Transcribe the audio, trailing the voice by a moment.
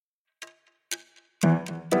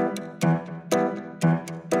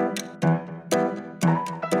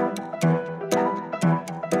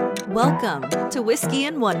Welcome to Whiskey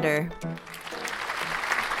and Wonder.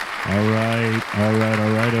 All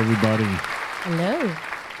right, everybody. Hello.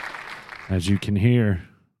 As you can hear,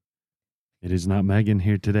 it is not Megan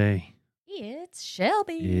here today. It's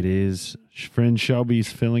Shelby. It is friend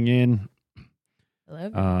Shelby's filling in.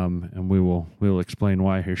 Hello. And we'll explain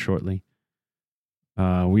why here shortly.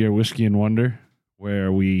 We are Whiskey and Wonder,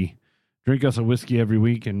 where we drink us a whiskey every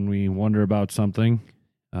week and we wonder about something.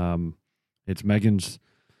 It's Megan's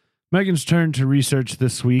turn to research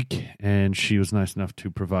this week, and she was nice enough to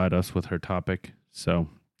provide us with her topic. So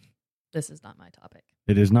this is not my topic.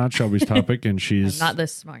 it is not Shelby's topic, and she's I'm not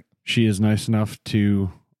this smart. She is nice enough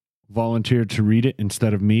to volunteer to read it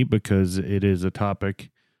instead of me because it is a topic.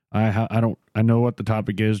 I know what the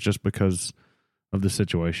topic is just because of the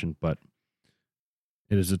situation, but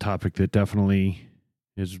it is a topic that definitely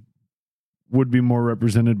would be more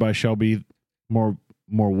represented by Shelby, more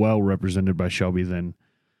well represented by Shelby than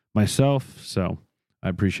myself. So I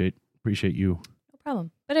appreciate you. No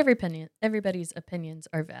problem. But everybody's opinions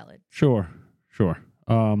are valid. Sure.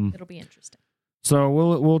 It'll be interesting. So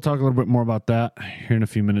we'll talk a little bit more about that here in a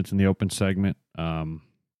few minutes in the open segment.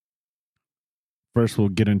 First, we'll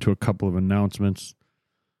get into a couple of announcements.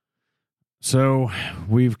 So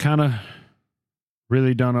we've kind of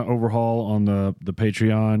really done an overhaul on the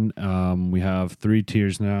Patreon. We have 3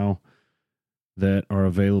 tiers now that are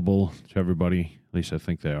available to everybody. At least I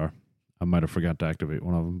think they are. I might have forgot to activate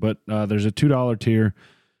one of them. But there's a $2 tier.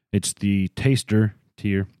 It's the taster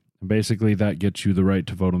tier. And basically, that gets you the right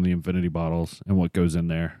to vote on the Infinity bottles and what goes in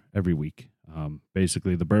there every week.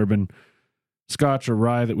 Basically, the bourbon, scotch, or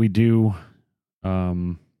rye that we do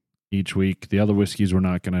each week. The other whiskeys we're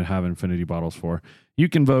not going to have Infinity bottles for. You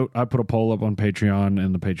can vote. I put a poll up on Patreon,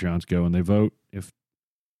 and the Patreons go and they vote. If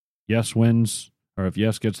yes wins, or if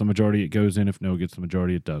yes gets the majority, it goes in. If no gets the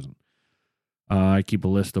majority, it doesn't. I keep a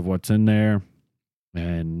list of what's in there,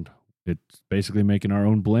 and it's basically making our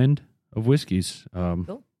own blend of whiskeys.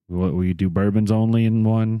 Cool. We do bourbons only in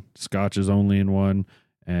one, scotches only in one,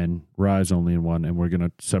 and rye's only in one, and we're going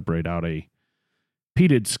to separate out a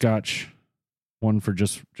peated scotch, one for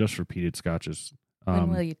just for peated scotches. When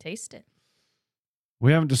will you taste it?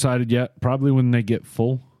 We haven't decided yet. Probably when they get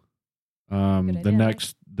full. Good The idea.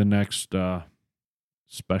 next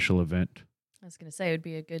special event. I was going to say it would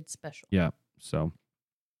be a good special. Yeah. So,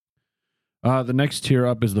 the next tier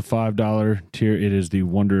up is the $5 tier. It is the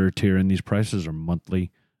Wanderer tier, and these prices are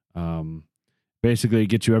monthly. Basically, it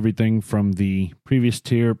gets you everything from the previous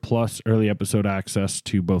tier plus early episode access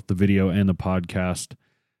to both the video and the podcast,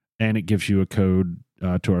 and it gives you a code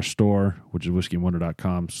to our store, which is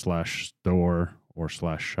whiskeyandwonder.com/store or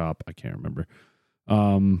 /shop. I can't remember.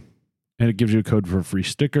 And it gives you a code for a free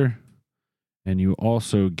sticker. And you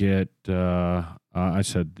also get, I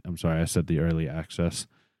said the early access.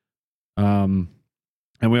 And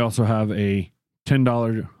we also have a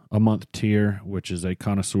 $10 a month tier, which is a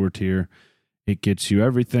connoisseur tier. It gets you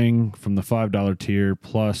everything from the $5 tier,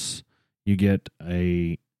 plus you get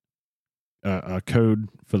a code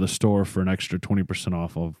for the store for an extra 20%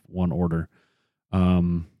 off of one order.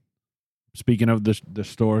 Speaking of the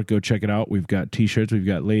store, go check it out. We've got t-shirts, we've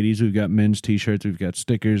got ladies, we've got men's t-shirts, we've got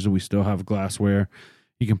stickers, and we still have glassware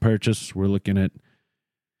you can purchase. We're looking at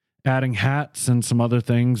adding hats and some other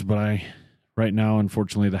things, but right now,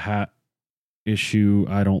 unfortunately, the hat issue,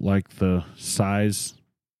 I don't like the size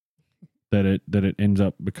that it ends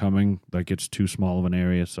up becoming. Like, it's too small of an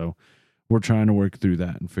area, so we're trying to work through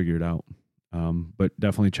that and figure it out. But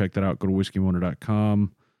definitely check that out. Go to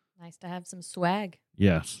whiskeyandwonder.com. Nice to have some swag.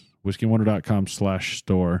 Yes,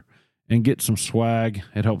 whiskeyandwonder.com/store and get some swag.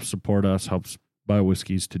 It helps support us, helps buy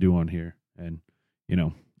whiskeys to do on here, and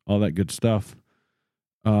all that good stuff.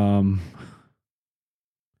 The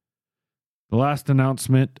last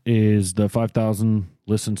announcement is the 5,000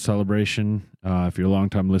 listen celebration. If you're a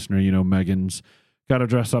longtime listener, Megan's got to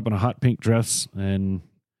dress up in a hot pink dress, and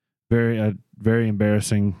very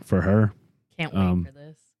embarrassing for her. Can't wait for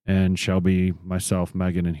this. And Shelby, myself,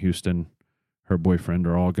 Megan, and Houston, her boyfriend,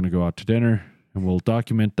 are all going to go out to dinner, and we'll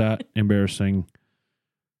document that embarrassing.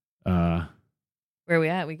 Where are we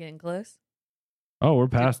at? We getting close? Oh, we're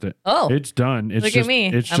past it. Oh, it's done. It's look just, at me.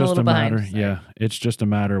 It's I'm just a little matter. behind. Sorry. Yeah, it's just a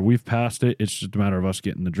matter. We've passed it. It's just a matter of us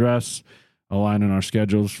getting the dress, aligning our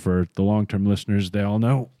schedules for the long-term listeners. They all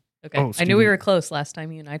know. Okay. Oh, I knew we were close last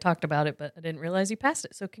time you and I talked about it, but I didn't realize you passed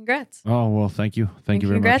it. So congrats. Oh, well, thank you. Thank you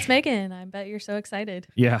very much. Congrats, Megan. I bet you're so excited.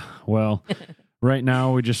 Yeah. Well, right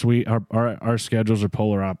now our schedules are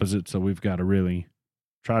polar opposite, so we've got to really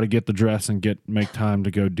try to get the dress and make time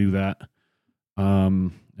to go do that,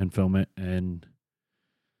 and film it. And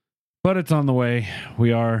But it's on the way.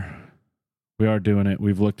 We are doing it.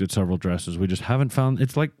 We've looked at several dresses. We just haven't found.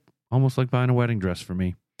 It's like almost like buying a wedding dress for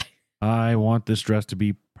me. I want this dress to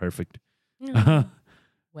be perfect. Wedding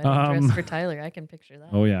dress for Tyler. I can picture that.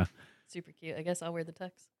 Oh yeah, Super cute. I guess I'll wear the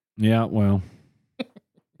tux. yeah. Well,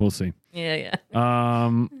 we'll see. Yeah.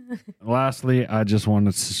 Lastly, I just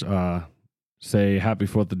want to say happy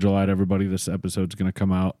 4th of July to everybody. This episode's going to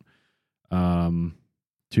come out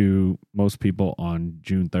to most people on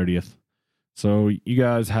June 30th. So you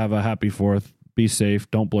guys have a happy 4th. Be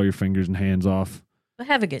safe. Don't blow your fingers and hands off. But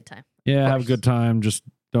have a good time. Yeah, have a good time. Just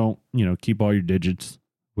don't, keep all your digits.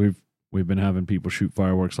 We've been having people shoot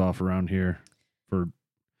fireworks off around here for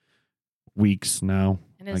weeks now.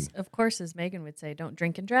 And of course, as Megan would say, don't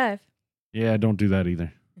drink and drive. Yeah, don't do that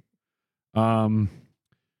either.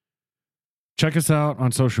 Check us out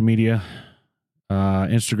on social media.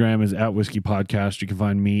 Instagram is at Whiskey Podcast. You can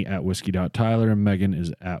find me at whiskey.tyler and Megan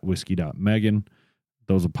is at whiskey.megan.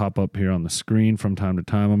 Those will pop up here on the screen from time to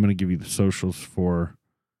time. I'm going to give you the socials for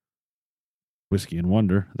Whiskey and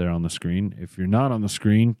Wonder. They're on the screen. If you're not on the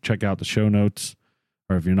screen, check out the show notes.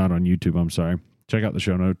 Or if you're not on YouTube, I'm sorry. Check out the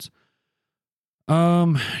show notes.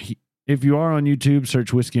 If you are on YouTube,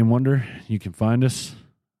 search Whiskey and Wonder. You can find us.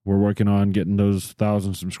 We're working on getting those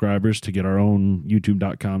 1,000 subscribers to get our own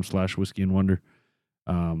youtube.com/Whiskey and Wonder.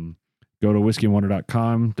 Go to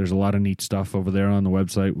whiskeyandwonder.com. There's a lot of neat stuff over there on the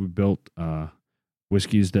website. We built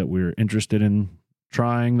whiskeys that we're interested in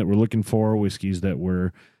trying, that we're looking for, whiskeys that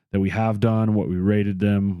we have done, what we rated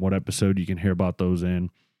them, what episode you can hear about those in.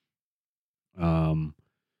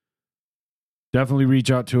 Definitely reach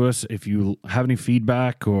out to us if you have any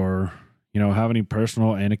feedback or, have any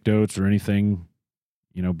personal anecdotes or anything,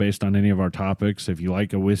 based on any of our topics. If you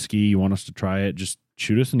like a whiskey, you want us to try it, just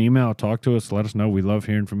shoot us an email, talk to us, let us know. We love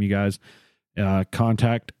hearing from you guys.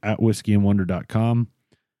 Contact at whiskeyandwonder.com.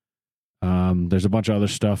 There's a bunch of other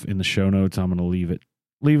stuff in the show notes. I'm going to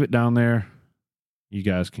leave it down there. You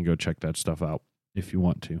guys can go check that stuff out if you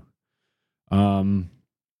want to.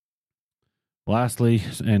 Lastly,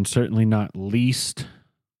 and certainly not least,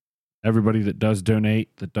 everybody that does donate,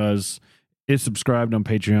 is subscribed on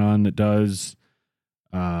Patreon, that does,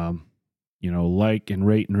 like and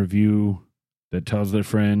rate and review, that tells their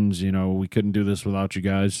friends, we couldn't do this without you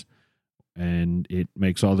guys. And it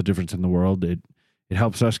makes all the difference in the world. It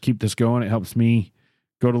helps us keep this going. It helps me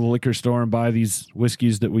go to the liquor store and buy these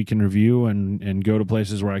whiskeys that we can review and go to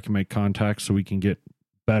places where I can make contacts so we can get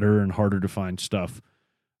better and harder to find stuff.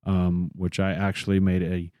 Which I actually made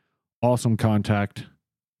a awesome contact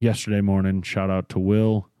yesterday morning. Shout out to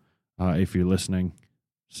Will, if you're listening.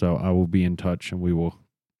 So I will be in touch and we will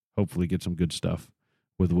hopefully get some good stuff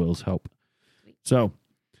with Will's help. So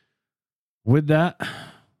with that,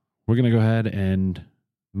 we're going to go ahead and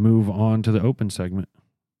move on to the open segment.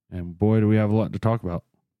 And boy, do we have a lot to talk about.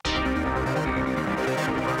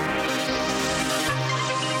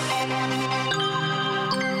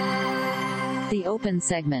 The open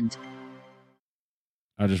segment.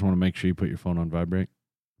 I just want to make sure you put your phone on vibrate.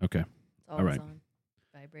 Okay. All right. On.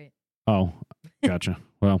 Vibrate. Oh, gotcha.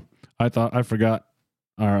 Well, I thought I had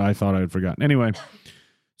forgotten. Anyway,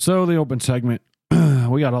 so the open segment,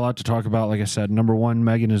 we got a lot to talk about. Like I said, number one,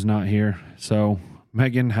 Megan is not here. So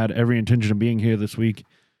Megan had every intention of being here this week.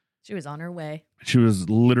 She was on her way. She was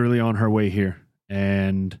literally on her way here.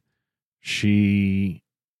 And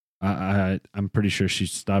I'm pretty sure she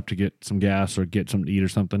stopped to get some gas or get something to eat or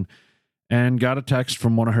something, and got a text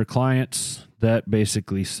from one of her clients that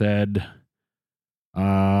basically said,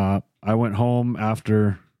 I went home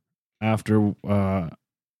after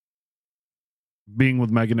being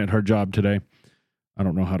with Megan at her job today. I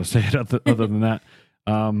don't know how to say it other than that.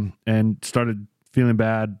 And started feeling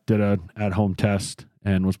bad, did a at-home test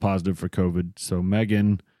and was positive for COVID. So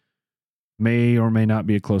Megan may or may not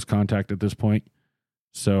be a close contact at this point.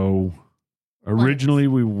 So originally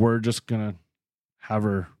we were just going to have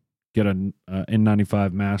her get an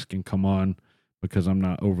N95 mask and come on because I'm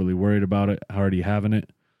not overly worried about it, already having it.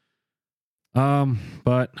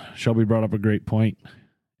 But Shelby brought up a great point,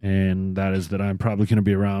 and that is that I'm probably going to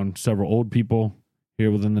be around several old people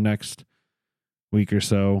here within the next week or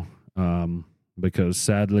so, because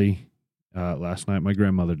sadly, last night my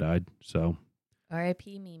grandmother died. So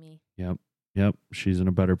R.I.P. Mimi. Yep. She's in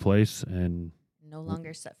a better place and no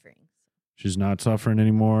longer suffering. She's not suffering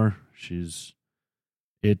anymore.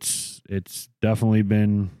 It's definitely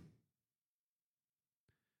been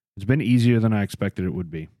easier than I expected it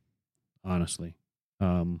would be, honestly.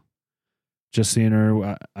 Just seeing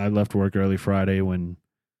her, I left work early Friday when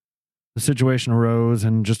the situation arose,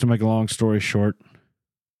 and just to make a long story short,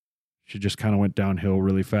 she just kind of went downhill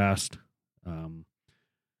really fast.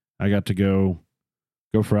 I got to go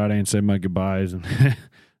Friday and say my goodbyes, and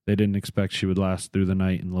they didn't expect she would last through the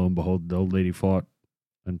night. And lo and behold, the old lady fought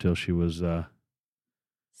until she was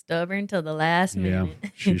Stubborn till the last yeah,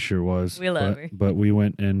 minute. she sure was. We love her. But we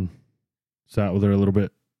went and sat with her a little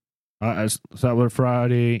bit. I sat with her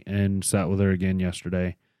Friday and sat with her again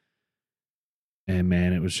yesterday. And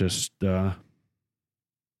man, it was just it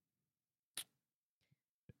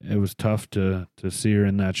was tough to see her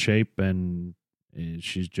in that shape, and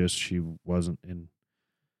she wasn't in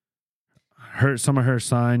her. Some of her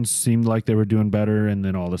signs seemed like they were doing better, and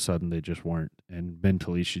then all of a sudden they just weren't. And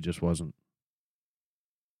mentally, she just wasn't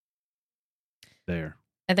there.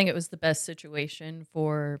 I think it was the best situation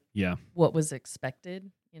for Yeah. what was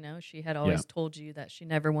expected. You know, she had always told you that she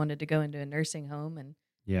never wanted to go into a nursing home, and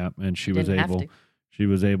Yeah, and she didn't have to. She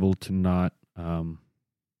was able to not.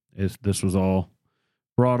 This was all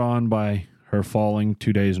brought on by her falling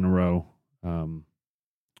 2 days in a row,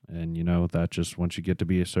 and you know that just once you get to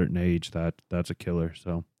be a certain age, that's a killer.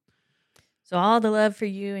 So all the love for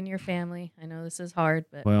you and your family. I know this is hard,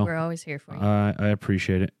 but Well, we're always here for you. I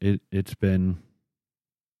appreciate it. It's been,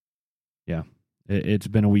 it's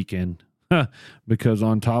been a weekend because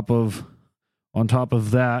on top of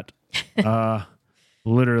that,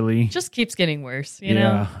 literally Just keeps getting worse. You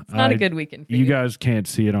know, it's not a good weekend for you. You guys can't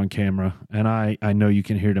see it on camera, and I know you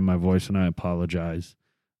can hear it in my voice, and I apologize.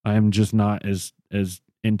 I am just not as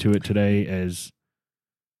into it today as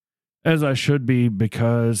I should be,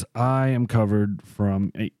 because I am covered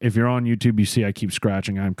from, if you're on YouTube, you see I keep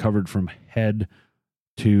scratching. I'm covered from head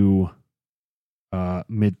to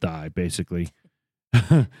mid-thigh, basically.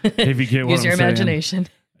 If you get what Use your I'm saying, imagination.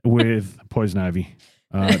 with poison ivy.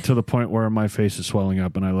 To the point where my face is swelling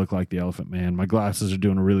up and I look like the Elephant Man. My glasses are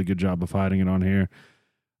doing a really good job of hiding it on here.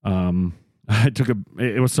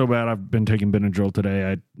 It was so bad I've been taking Benadryl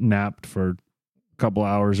today. I napped for a couple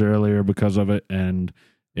hours earlier because of it, and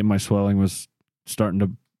my swelling was starting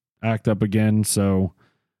to act up again, so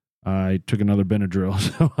I took another Benadryl.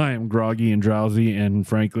 So I am groggy and drowsy, and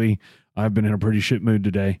frankly, I've been in a pretty shit mood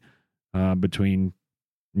today, between,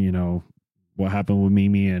 you know, what happened with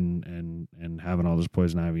Mimi and having all this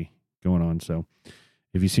poison ivy going on. So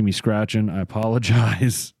if you see me scratching, I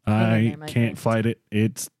apologize. I can't fight it.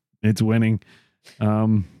 It's winning.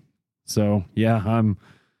 So yeah, I'm,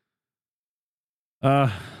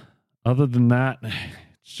 other than that,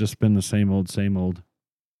 it's just been the same old.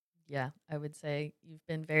 Yeah, I would say you've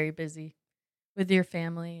been very busy with your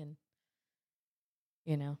family, and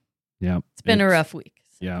you know, Yeah, it's been a rough week.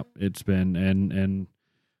 So. Yeah, it's been, and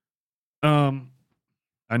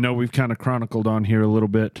I know we've kind of chronicled on here a little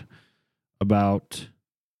bit about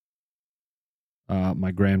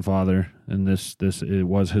my grandfather, and this it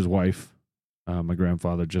was his wife. My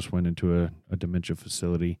grandfather just went into a dementia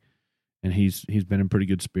facility, and he's been in pretty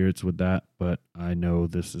good spirits with that, but I know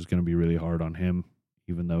this is going to be really hard on him,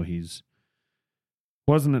 even though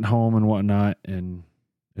wasn't at home and whatnot, and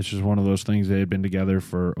it's just one of those things. They had been together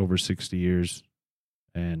for over 60 years,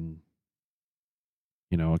 and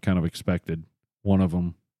you know, I kind of expected one of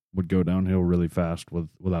them would go downhill really fast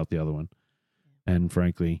without the other one. And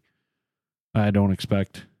frankly, I don't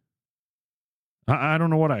expect. I don't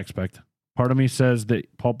know what I expect. Part of me says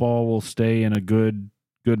that Pawpaw will stay in a good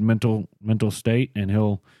mental state, and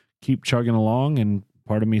he'll keep chugging along. And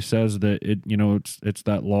part of me says that it's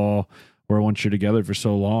that law where once you're together for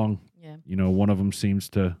so long, you know, one of them seems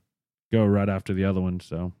to go right after the other one.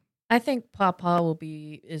 So I think Pawpaw will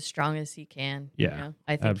be as strong as he can. Yeah, you know?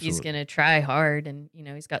 I think he's going to try hard, and you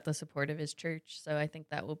know, he's got the support of his church, so I think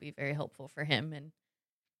that will be very helpful for him. And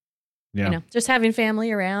you know, just having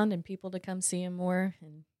family around and people to come see him more,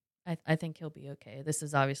 and I think he'll be okay. This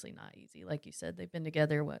is obviously not easy, like you said. They've been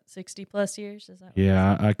together 60 plus years. Is that?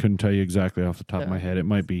 Yeah, I couldn't tell you exactly off the top of my head. It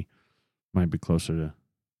might be closer to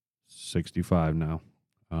 65 now.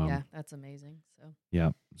 Yeah, that's amazing. So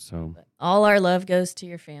yeah, so but all our love goes to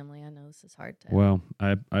your family. I know this is hard to. Well,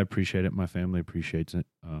 I appreciate it. My family appreciates it.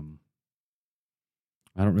 I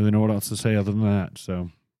don't really know what else to say other than that.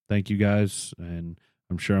 So thank you guys, and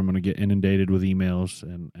I'm sure I'm going to get inundated with emails,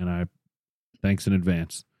 and I thanks in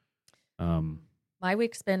advance. My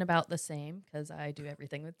week's been about the same because I do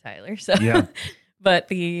everything with Tyler. So yeah. But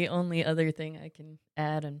the only other thing I can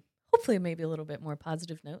add, and hopefully maybe a little bit more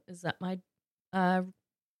positive note, is that my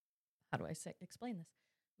how do I explain this?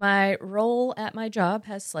 My role at my job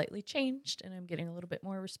has slightly changed, and I'm getting a little bit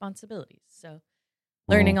more responsibilities. So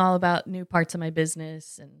learning all about new parts of my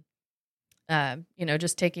business, and you know,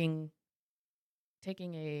 just taking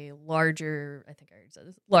a larger, I think I already said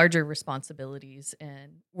this, larger responsibilities,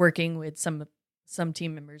 and working with some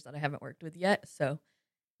team members that I haven't worked with yet. So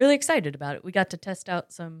really excited about it. We got to test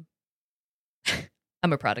out some.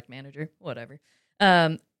 I'm a product manager, whatever.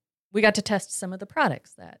 We got to test some of the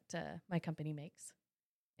products that my company makes.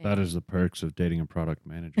 That is the perks of dating a product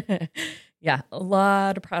manager. Yeah, a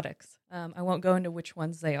lot of products. I won't go into which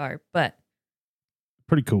ones they are, but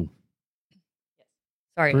Pretty cool.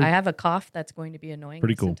 sorry, Pretty- I have a cough that's going to be annoying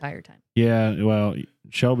Pretty this cool. entire time. Yeah, well,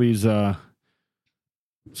 Shelby's so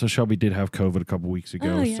Shelby did have COVID a couple weeks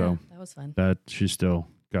ago, Oh, yeah, so that was fun. that she still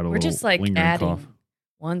got a We're little just like lingering adding cough.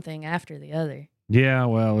 one thing after the other. Yeah,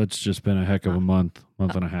 well, it's just been a heck of a month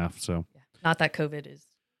and a half, so. Yeah. Not that COVID is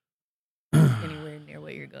anywhere near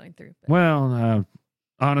what you're going through. But Well,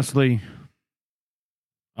 honestly,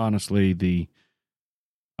 I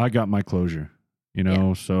got my closure,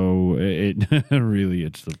 so it really,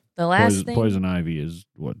 it's the the poison ivy is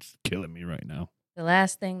what's killing me right now. the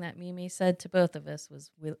last thing that Mimi said to both of us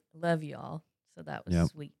was, "We love you all." So that was Yep. a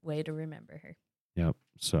sweet way to remember her. Yep.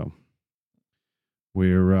 So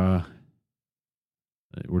we're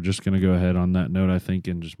just going to go ahead on that note, I think,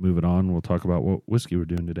 and just move it on. We'll talk about what whiskey we're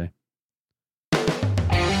doing today.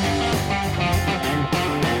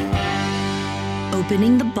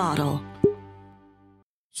 Opening the bottle.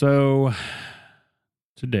 So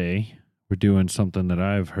today we're doing something that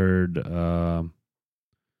I've heard a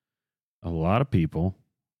lot of people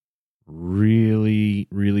really,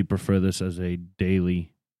 really prefer this as a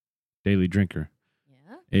daily drinker.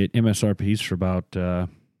 Yeah. It MSRP's for about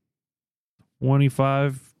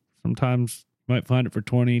 25. Sometimes you might find it for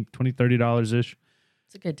 $20, $30 ish.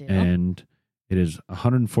 It's a good deal. And it is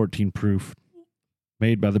 114 proof,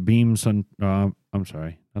 made by the Beam Sun. I'm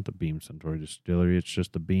sorry, not the Beam Suntory Distillery. It's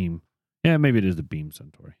just the Beam. Yeah, maybe it is the Beam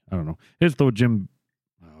Suntory. I don't know. It's the Jim.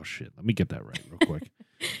 Oh shit! Let me get that right real quick.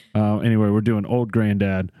 Anyway, we're doing Old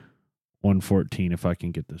Granddad 114. If I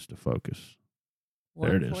can get this to focus,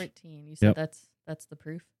 there it is. 114. You said Yep. that's the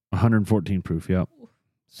proof? 114 proof. Yep. Ooh,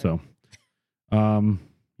 So,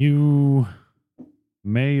 you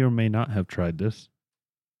may or may not have tried this.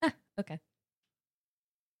 Okay.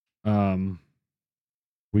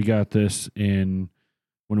 We got this when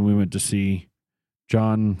we went to see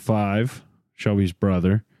John 5, Shelby's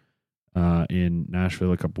brother, in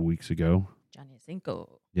Nashville a couple weeks ago. Johnny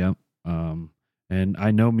Cinco. Yep. And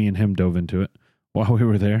I know me and him dove into it while we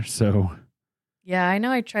were there. So Yeah, I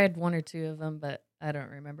know I tried one or two of them, but I don't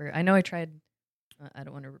remember. I know I tried. I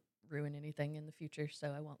don't want to ruin anything in the future,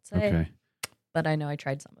 so I won't say. okay. But I know I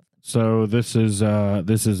tried some of them. So this is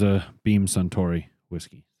a Beam Suntory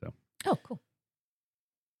whiskey. So Oh, cool.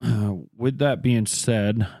 with that being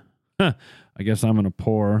said, I guess I'm gonna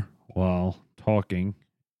pour while talking.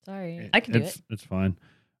 Sorry, I can do it. It's fine.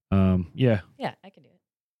 Yeah. Yeah, I can do it.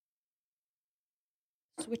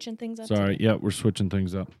 Switching things up. Sorry. today. Yeah, we're switching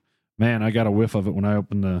things up. Man, I got a whiff of it when I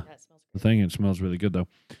opened the That smells the great. thing. It smells really good though.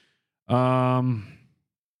 Like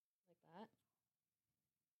that.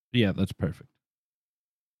 Yeah, that's perfect.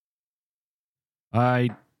 I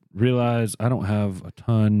realize I don't have a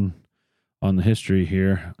ton on the history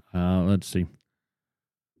here. Let's see.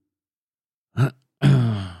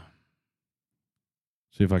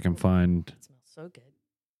 See if I can find. It smells so good.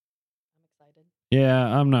 I'm excited. Yeah,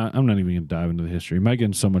 I'm not even gonna dive into the history.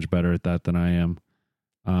 Megan's so much better at that than I am.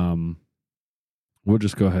 We'll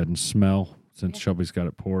just go ahead and smell since Yeah. Shelby's got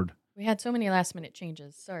it poured. We had so many last minute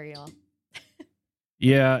changes. Sorry, y'all.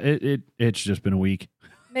 Yeah, it's just been a week.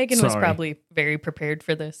 Megan was Sorry. probably very prepared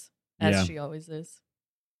for this, as Yeah. she always is.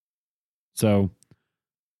 So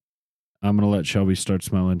I'm gonna let Shelby start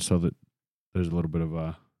smelling so that there's a little bit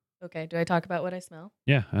of Okay, do I talk about what I smell?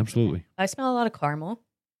 yeah, absolutely. I smell a lot of caramel.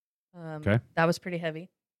 Okay. That was pretty heavy.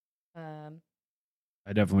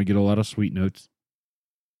 I definitely get a lot of sweet notes.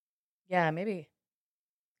 Yeah, maybe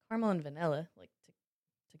caramel and vanilla, like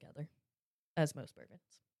together, as most bourbons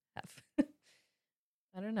have.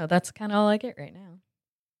 I don't know. That's kind of all I get right now.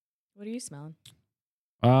 What are you smelling?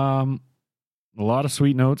 A lot of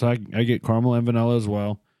sweet notes. I get caramel and vanilla as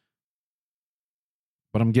well.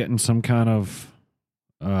 But I'm getting some kind of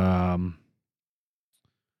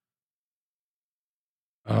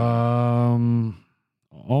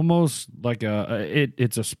almost like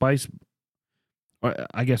it's a spice.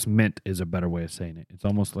 I guess mint is a better way of saying it. It's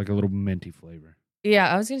almost like a little minty flavor.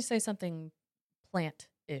 Yeah, I was going to say something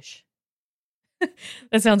plant-ish.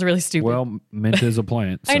 That sounds really stupid. Well, mint is a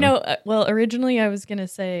plant. I so- know. Well, originally I was going to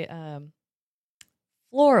say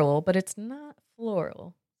floral, but it's not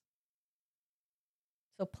floral.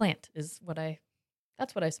 So plant is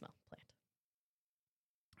that's what I smell. Plant.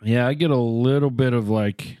 Yeah, I get a little bit of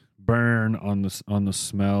like burn on the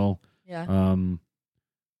smell. Yeah.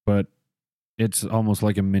 But it's almost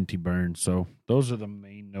like a minty burn. So those are the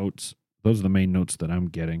main notes those are the main notes that I'm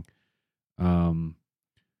getting.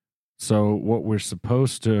 So what we're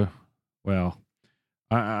supposed to, well,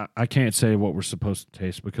 I can't say what we're supposed to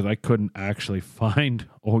taste because I couldn't actually find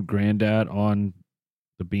Old Granddad on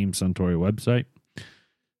the Beam Suntory website.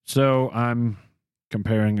 So I'm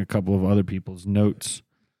comparing a couple of other people's notes.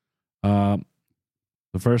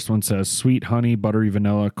 The first one says sweet honey, buttery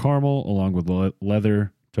vanilla, caramel, along with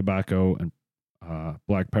leather, tobacco, and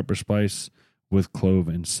black pepper spice with clove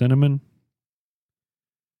and cinnamon.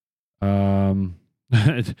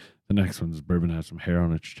 The next one is bourbon has some hair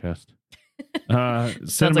on its chest.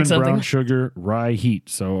 Cinnamon, brown sugar, rye, heat.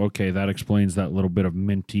 So, okay, that explains that little bit of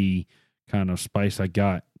minty kind of spice I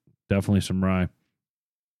got. Definitely some rye.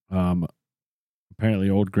 Apparently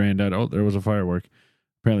Old Granddad, oh, there was a firework.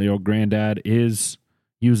 Apparently Old Granddad uses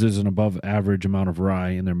an above average amount of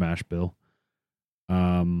rye in their mash bill.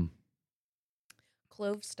 Clove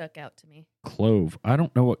stuck out to me. Clove. I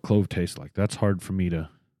don't know what clove tastes like. That's hard for me to.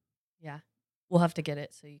 Yeah. We'll have to get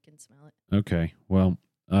it so you can smell it. Okay. Well,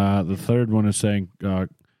 the third one is saying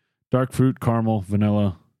dark fruit, caramel,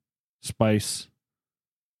 vanilla, spice,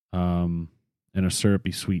 and a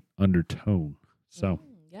syrupy sweet undertone. So.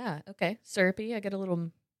 Yeah. Okay. Syrupy. I get a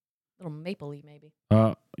little mapley maybe.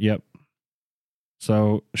 Yep.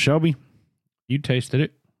 So Shelby, you tasted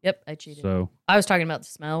it. Yep, I cheated. So I was talking about the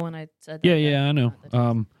smell when I said that. Yeah, I know.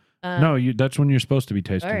 No, that's when you're supposed to be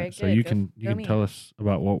tasting all it. right, So good. you can tell us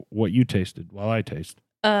about what you tasted while I taste.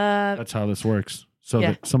 That's how this works. So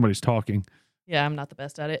that somebody's talking. Yeah, I'm not the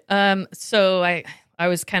best at it. So I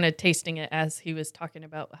was kind of tasting it as he was talking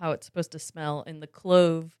about how it's supposed to smell, and the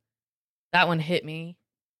clove, that one hit me,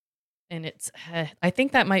 and it's I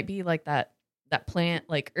think that might be like that plant,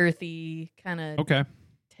 like earthy kind of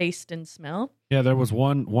taste and smell. Yeah, there was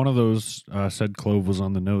one of those said clove was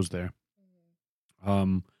on the nose there.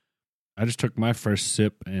 I just took my first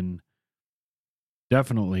sip and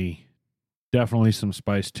definitely some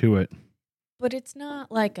spice to it. But it's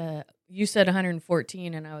not like you said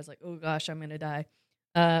 114 and I was like, oh gosh, I'm going to die.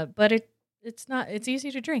 But it's not, it's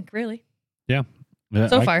easy to drink, really. Yeah.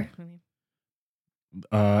 So far.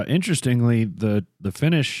 Interestingly, the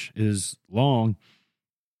finish is long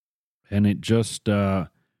and it just,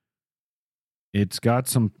 it's got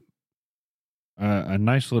some a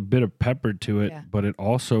nice little bit of pepper to it, but it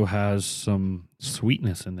also has some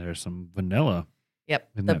sweetness in there, some vanilla. Yep.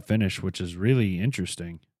 In that finish, which is really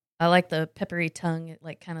interesting. I like the peppery tongue. It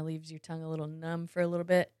like kind of leaves your tongue a little numb for a little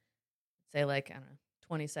bit. Say like, I don't know,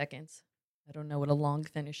 20 seconds. I don't know what a long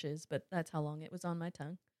finish is, but that's how long it was on my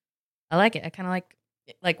tongue. I like it. I kind of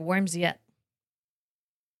like warms you up.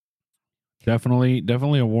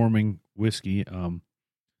 Definitely a warming whiskey.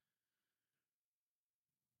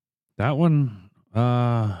 That one,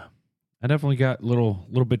 I definitely got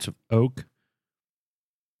little bits of oak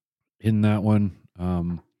in that one.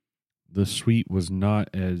 The sweet was not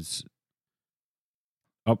as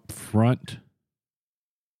upfront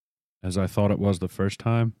as I thought it was the first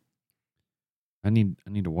time. I need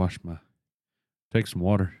to take some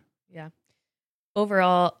water. Yeah.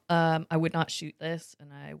 Overall, I would not shoot this,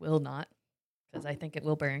 and I will not, because I think it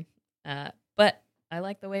will burn. But I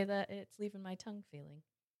like the way that it's leaving my tongue feeling.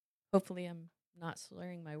 Hopefully I'm not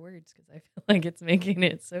slurring my words, because I feel like it's making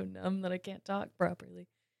it so numb that I can't talk properly.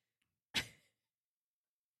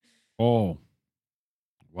 Oh,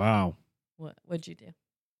 wow. What'd you do?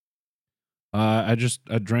 I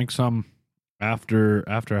drank some after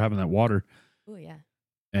having that water. Oh, yeah.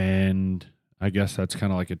 And I guess that's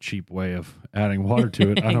kind of like a cheap way of adding water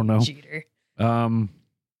to it. I don't know. Cheater.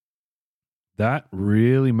 That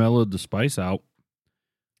really mellowed the spice out.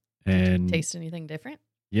 And did you taste anything different?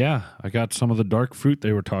 Yeah, I got some of the dark fruit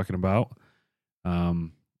they were talking about. A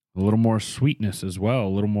little more sweetness as well. A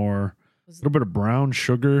little bit of brown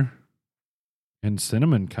sugar and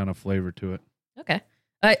cinnamon kind of flavor to it. Okay.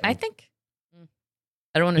 I think,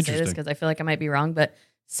 I don't want to say this because I feel like I might be wrong, but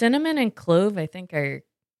cinnamon and clove, I think, are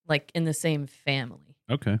like in the same family.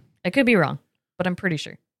 Okay. I could be wrong, but I'm pretty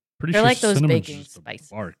sure. They're sure like those cinnamon's baking just a spices.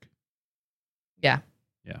 bark. Yeah.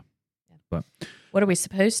 But what are we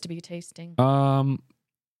supposed to be tasting?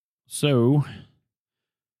 So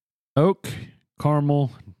oak,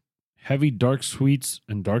 caramel, heavy dark sweets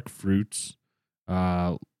and dark fruits,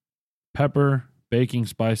 pepper, baking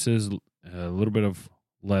spices, a little bit of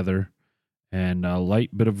leather, and a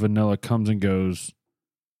light bit of vanilla comes and goes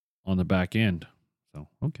on the back end. So,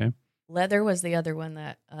 okay. Leather was the other one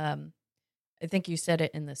that I think you said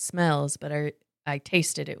it in the smells, but I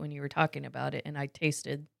tasted it when you were talking about it, and I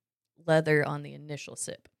tasted leather on the initial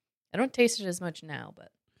sip. I don't taste it as much now,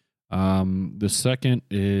 but the second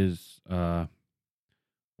is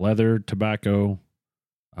leather, tobacco,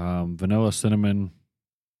 vanilla, cinnamon,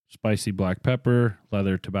 spicy black pepper,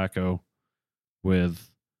 leather tobacco with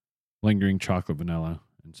lingering chocolate, vanilla,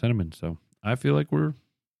 and cinnamon. So I feel like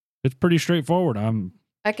it's pretty straightforward.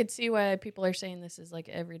 I could see why people are saying this is like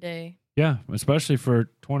every day. Yeah, especially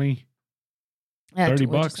for 20, Yeah, 30 what'd you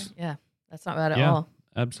bucks. say? Yeah, that's not bad at Yeah. all.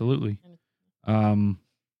 Absolutely.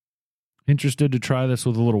 Interested to try this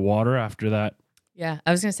with a little water after that. Yeah,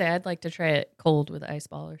 I was gonna say I'd like to try it cold with ice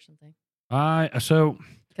ball or something So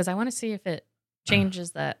because I want to see if it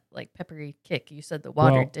changes that like peppery kick. You said the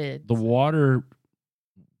water did. the water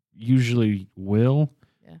usually will.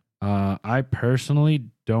 Yeah. I personally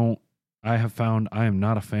don't. I have found I am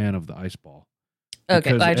not a fan of the ice ball.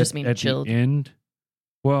 Okay, Because I just mean at chilled. the end.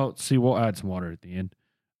 Well, see, we'll add some water at the end,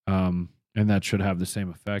 and that should have the same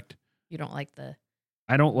effect. You don't like the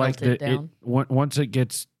I don't like melted that. down? Once it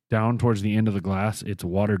gets down towards the end of the glass, it's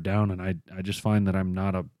watered down, and I just find that I'm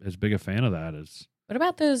not as big a fan of that as What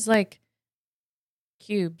about those like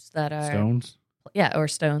cubes that are stones. Yeah, or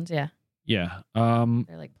stones. Yeah, Yeah.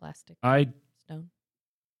 they're like plastic stone.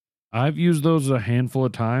 I've used those a handful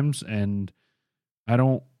of times, and I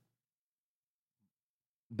don't.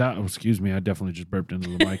 Excuse me, I definitely just burped into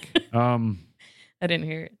the mic. I didn't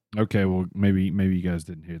hear it. Okay, well, maybe you guys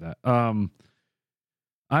didn't hear that.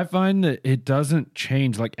 I find that it doesn't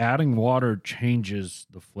change. Like adding water changes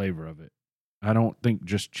the flavor of it. I don't think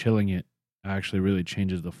just chilling it actually really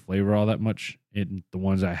changes the flavor all that much in the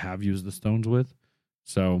ones I have used the stones with.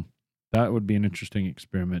 So that would be an interesting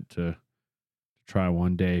experiment to try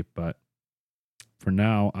one day. But for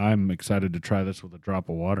now, I'm excited to try this with a drop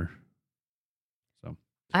of water. So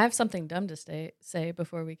I have something dumb to say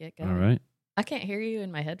before we get going. all right. I can't hear you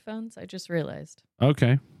in my headphones. I just realized.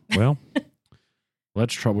 Okay. Well,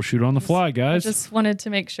 let's troubleshoot on the fly, I guys. just wanted to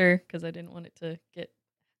make sure because I didn't want it to get.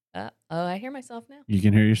 I hear myself now. You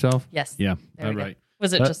can hear yourself? Yes. Yeah. There All we go. right.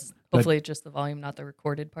 Was it That- just hopefully just the volume, not the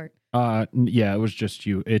recorded part? Yeah, it was just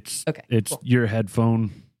you. It's Cool. your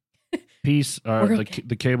headphone piece. We're The okay.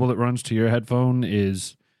 the cable that runs to your headphone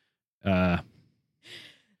is,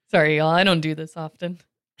 Sorry, y'all. I don't do this often.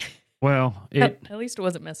 well, At least it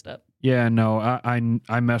wasn't messed up. yeah, no,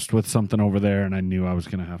 I messed with something over there, and I knew I was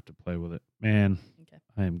gonna have to play with it. Man, Okay.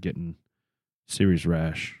 I am getting serious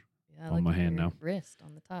rash. Yeah, On look my at hand your now. Wrist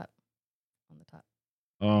on the top. On the top.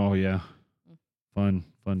 Oh yeah, Mm.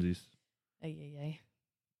 funsies. Ay.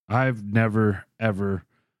 I've never ever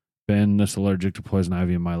been this allergic to poison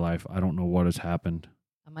ivy in my life. I don't know what has happened.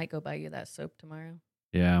 I might go buy you that soap tomorrow.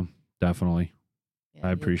 Yeah, definitely. Yeah,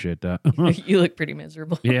 I appreciate that. You look pretty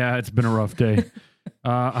miserable. Yeah, it's been a rough day.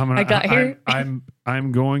 I got here.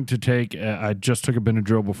 I'm going to take. I just took a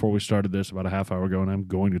Benadryl before we started this about a half hour ago, and I'm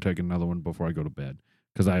going to take another one before I go to bed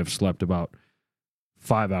because I have slept about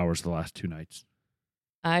 5 hours the last 2 nights.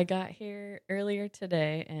 I got here earlier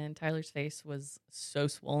today, and Tyler's face was so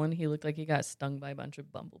swollen. He looked like he got stung by a bunch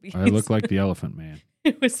of bumblebees. I look like the Elephant Man.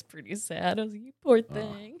 It was pretty sad. I was like, you poor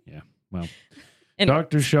thing. Yeah. Well, Anyway,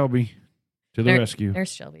 Dr. Shelby to the rescue.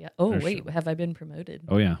 Nurse Shelby. Oh, Nurse wait. Shelby. Have I been promoted?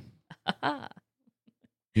 Oh yeah,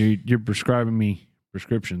 you're prescribing me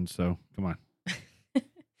prescriptions, so come on. All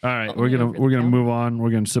right, Well, we're gonna over the counter. move on. We're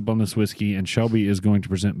gonna sip on this whiskey, and Shelby is going to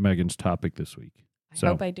present Megan's topic this week. I So-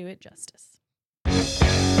 hope I do it justice.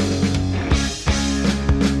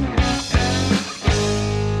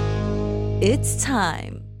 It's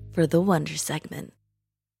time for the Wonder segment.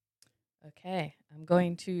 Okay. I'm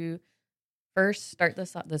going to first start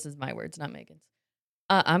this off. This is my words, not Megan's.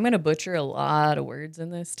 I'm going to butcher a lot of words in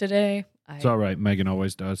this today. It's all right. Megan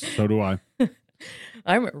always does. So do I.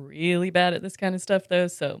 I'm really bad at this kind of stuff, though.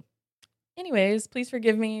 So, anyways, please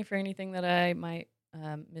forgive me for anything that I might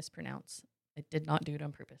mispronounce. I did not do it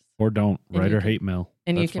on purpose. Or don't And write you her can- hate mail.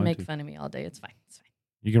 And you That's can fine, make too. fun of me all day. It's fine. It's fine.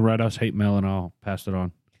 You can write us hate mail, and I'll pass it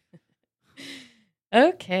on.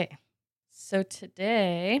 Okay. So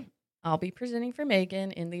today I'll be presenting for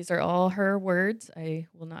Megan, and these are all her words. I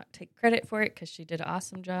will not take credit for it because she did an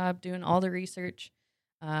awesome job doing all the research.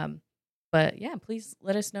 But yeah, please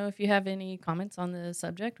let us know if you have any comments on the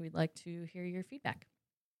subject. We'd like to hear your feedback.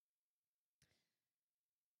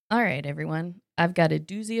 All right, everyone. I've got a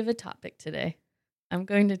doozy of a topic today. I'm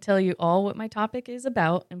going to tell you all what my topic is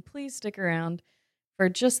about, and please stick around for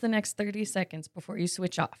just the next 30 seconds before you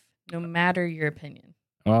switch off, no matter your opinion.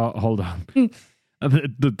 Hold on.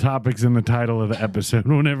 The topic's in the title of the episode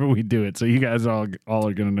whenever we do it, so you guys all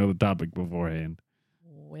are going to know the topic beforehand.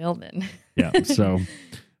 Well, then. Yeah, so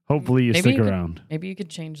hopefully you Maybe stick you could- around. Maybe you could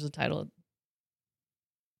change the title.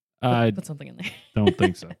 I Put something in there. don't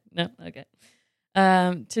think so. No? Okay.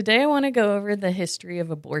 Today I want to go over the history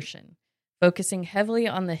of abortion, focusing heavily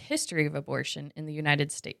on the history of abortion in the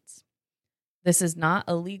United States. This is not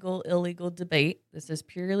a legal, illegal debate. This is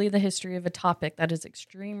purely the history of a topic that is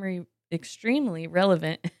extremely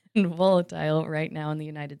relevant and volatile right now in the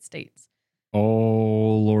United States.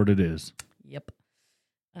 Oh, Lord, it is. Yep.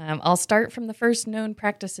 I'll start from the first known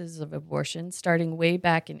practices of abortion, starting way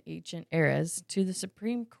back in ancient eras, to the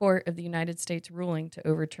Supreme Court of the United States ruling to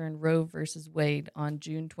overturn Roe versus Wade on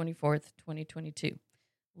June 24th, 2022.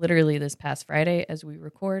 Literally this past Friday as we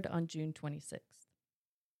record on June 26th.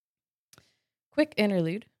 Quick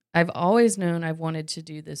interlude. I've always known I've wanted to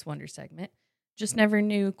do this Wonder segment, just never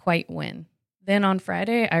knew quite when. Then on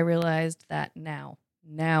Friday, I realized that now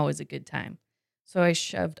is a good time. So I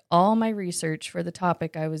shoved all my research for the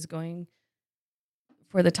topic I was doing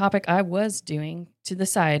to the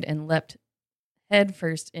side and leapt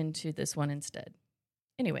headfirst into this one instead.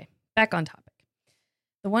 Anyway, back on topic.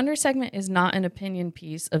 The Wonder segment is not an opinion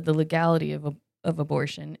piece of the legality of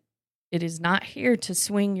abortion. It is not here to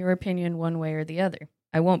swing your opinion one way or the other.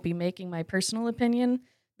 I won't be making my personal opinion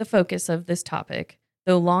the focus of this topic,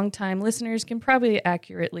 though longtime listeners can probably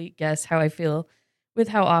accurately guess how I feel with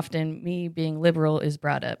how often me being liberal is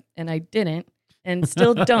brought up. And I didn't, and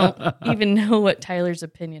still don't even know what Tyler's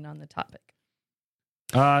opinion on the topic.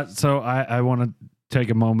 So I want to take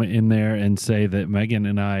a moment in there and say that Megan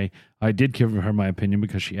and I did give her my opinion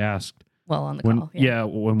because she asked. Well, on the call. Yeah,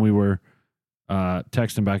 when we were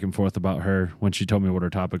texting back and forth about her, when she told me what her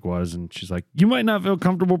topic was, and she's like, "You might not feel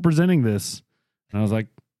comfortable presenting this." And I was like,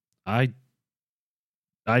 I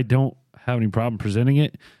don't have any problem presenting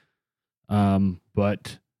it.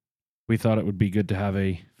 But we thought it would be good to have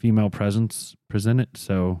a female presence present it.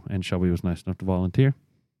 So, and Shelby was nice enough to volunteer.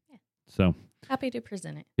 Yeah. So happy to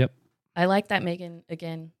present it. Yep. I like that Megan,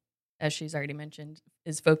 again, as she's already mentioned,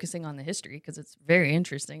 is focusing on the history because it's very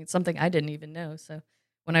interesting. It's something I didn't even know. So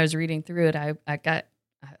when I was reading through it, I got,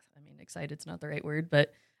 excited's not the right word,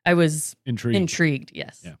 but I was intrigued.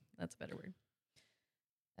 Yes. Yeah. That's a better word.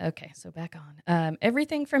 Okay, so back on.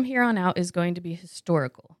 Everything from here on out is going to be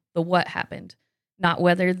historical. The what happened, not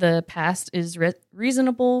whether the past is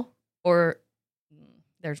reasonable or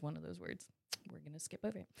there's one of those words. We're going to skip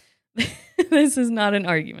over it. This is not an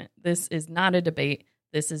argument. This is not a debate.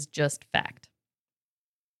 This is just fact.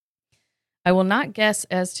 I will not guess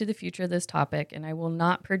as to the future of this topic, and I will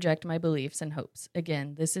not project my beliefs and hopes.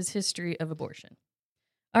 Again, this is history of abortion.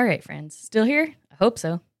 All right, friends, still here? I hope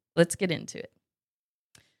so. Let's get into it.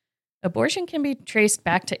 Abortion can be traced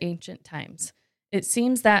back to ancient times. It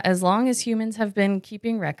seems that as long as humans have been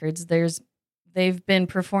keeping records, they've been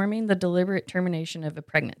performing the deliberate termination of a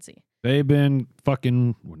pregnancy. They've been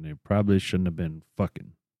fucking when they probably shouldn't have been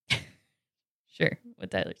fucking. Sure, what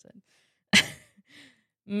Tyler said.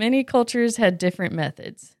 Many cultures had different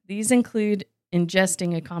methods. These include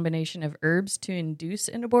ingesting a combination of herbs to induce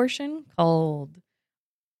an abortion called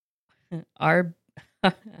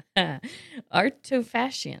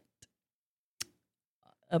artofascient.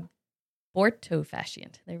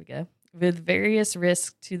 Abortofascient. There we go. With various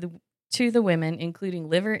risks to the women, including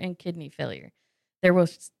liver and kidney failure.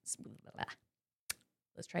 Let's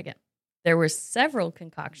try again. There were several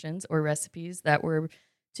concoctions or recipes that were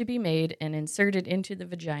to be made and inserted into the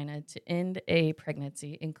vagina to end a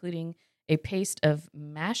pregnancy, including a paste of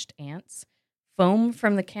mashed ants, foam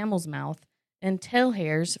from the camel's mouth, and tail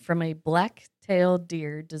hairs from a black-tailed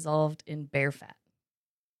deer dissolved in bear fat.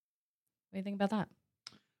 What do you think about that?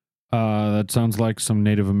 That sounds like some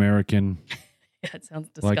Native American. Yeah, it sounds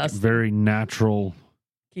disgusting. Like very natural.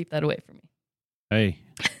 Keep that away from me. Hey,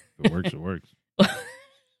 if it works, it works.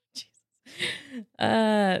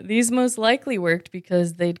 These most likely worked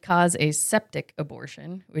because they'd cause a septic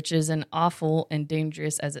abortion, which is an awful and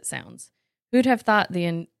dangerous as it sounds. Who'd have thought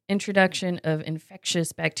the introduction of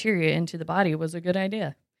infectious bacteria into the body was a good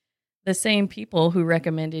idea? The same people who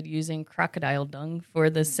recommended using crocodile dung for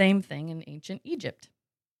the same thing in ancient Egypt.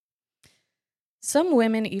 Some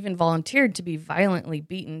women even volunteered to be violently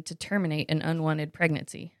beaten to terminate an unwanted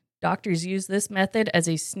pregnancy. Doctors use this method as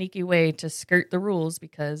a sneaky way to skirt the rules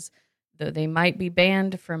because, though they might be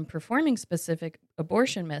banned from performing specific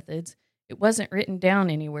abortion methods, it wasn't written down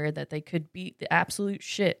anywhere that they could beat the absolute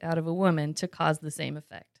shit out of a woman to cause the same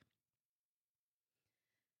effect.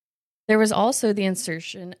 There was also the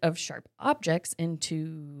insertion of sharp objects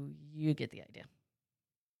into, you get the idea.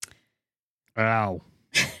 Ow.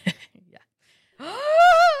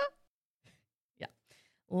 Yeah.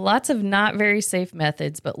 Lots of not very safe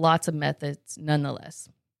methods, but lots of methods nonetheless.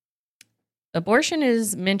 Abortion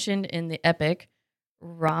is mentioned in the epic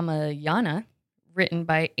Ramayana, written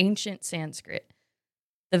by ancient Sanskrit.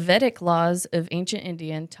 The Vedic laws of ancient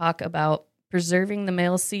Indian talk about preserving the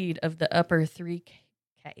male seed of the upper three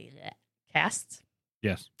castes.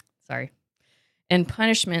 Yes. Sorry. and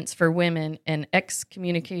punishments for women and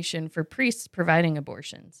excommunication for priests providing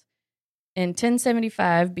abortions. In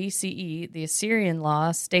 1075 BCE, the Assyrian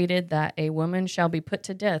law stated that a woman shall be put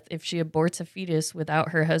to death if she aborts a fetus without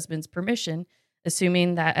her husband's permission,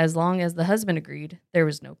 assuming that as long as the husband agreed, there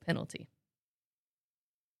was no penalty.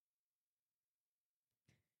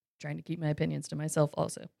 Trying to keep my opinions to myself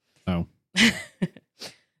also. Oh.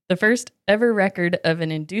 The first ever record of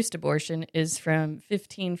an induced abortion is from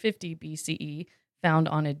 1550 BCE, found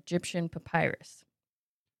on Egyptian papyrus.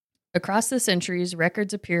 Across the centuries,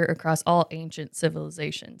 records appear across all ancient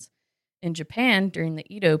civilizations. In Japan, during the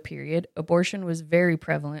Edo period, abortion was very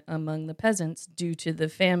prevalent among the peasants due to the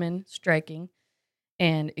famine, striking,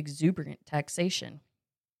 and exuberant taxation.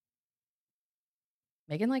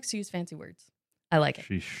 Megan likes to use fancy words. I like it.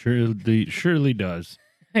 She surely does.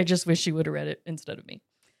 I just wish she would have read it instead of me.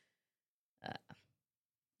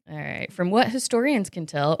 All right. From what historians can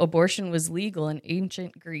tell, abortion was legal in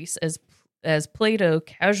ancient Greece, as Plato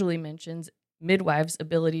casually mentions midwives'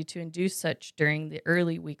 ability to induce such during the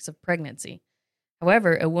early weeks of pregnancy.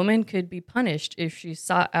 However, a woman could be punished if she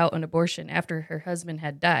sought out an abortion after her husband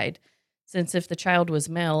had died, since if the child was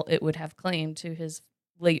male, it would have claim to his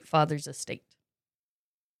late father's estate.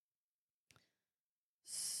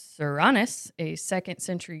 Cyrannus, a 2nd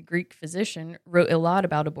century Greek physician, wrote a lot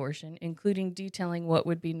about abortion, including detailing what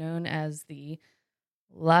would be known as the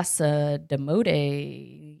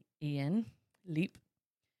Lacedaemonian leap,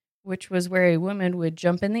 which was where a woman would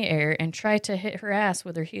jump in the air and try to hit her ass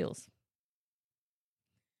with her heels.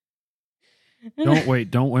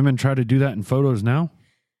 Don't women try to do that in photos now?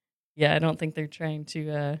 Yeah, I don't think they're trying to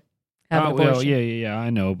have an abortion. Well, yeah,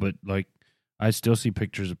 I know, but like, I still see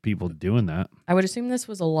pictures of people doing that. I would assume this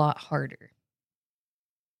was a lot harder.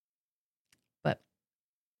 But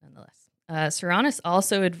nonetheless. Cyrannus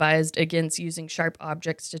also advised against using sharp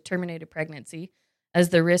objects to terminate a pregnancy, as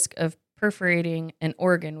the risk of perforating an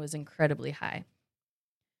organ was incredibly high.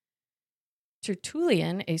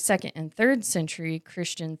 Tertullian, a 2nd and 3rd century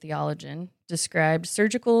Christian theologian, described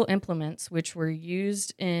surgical implements which were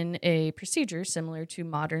used in a procedure similar to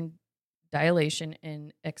modern dilation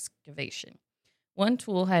and excavation. One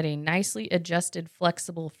tool had a nicely adjusted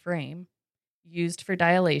flexible frame used for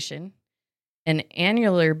dilation, an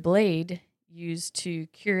annular blade used to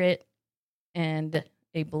cure it, and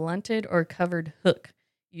a blunted or covered hook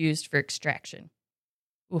used for extraction.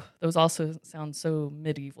 Ooh, those also sound so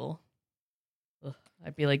medieval. Ugh,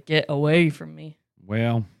 I'd be like, get away from me.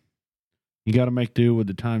 Well, you got to make do with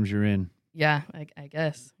the times you're in. Yeah, I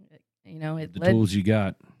guess. You know, it The tools you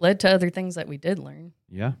got. led to other things that we did learn.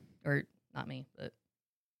 Yeah. Or not me, but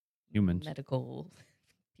Humans. medical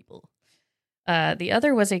people. The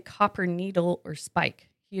other was a copper needle or spike.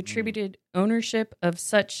 He attributed ownership of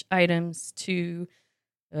such items to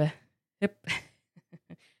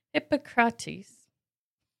Hippocrates.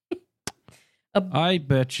 I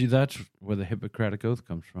bet you that's where the Hippocratic Oath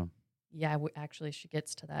comes from. Yeah, actually, she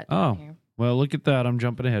gets to that. Oh, here. well, look at that. I'm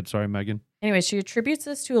jumping ahead. Sorry, Megan. Anyway, she attributes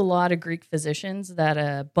this to a lot of Greek physicians, that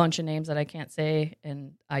a bunch of names that I can't say,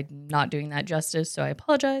 and I'm not doing that justice, so I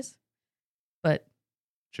apologize. But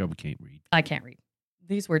Shelby can't read. I can't read.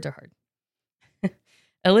 These words are hard.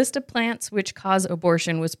 A list of plants which cause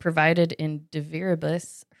abortion was provided in De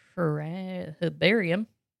Viribus Herbarium,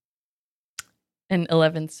 an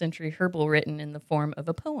 11th century herbal written in the form of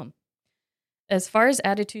a poem. As far as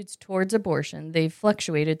attitudes towards abortion, they've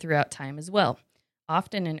fluctuated throughout time as well.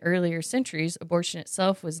 Often in earlier centuries, abortion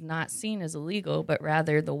itself was not seen as illegal, but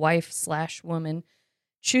rather the wife/woman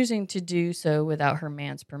choosing to do so without her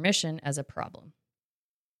man's permission as a problem.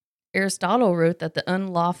 Aristotle wrote that the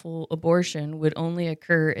unlawful abortion would only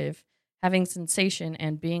occur if having sensation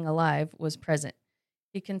and being alive was present.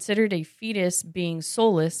 He considered a fetus being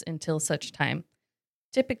soulless until such time,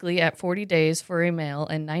 typically at 40 days for a male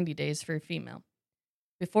and 90 days for a female.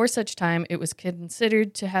 Before such time, it was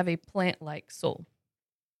considered to have a plant-like soul.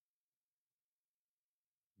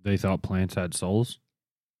 They thought plants had souls?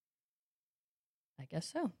 I guess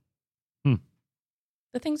so. Hmm.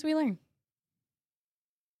 The things we learn.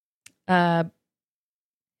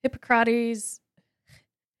 Hippocratic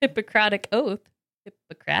Oath.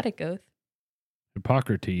 Hippocrates.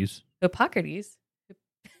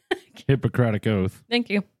 Hippocratic Oath. Thank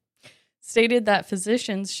you. Stated that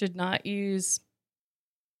physicians should not use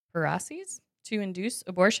paralysis to induce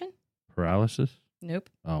abortion. Paralysis? Nope.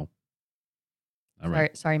 Oh. All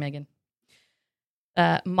right. Sorry, Megan.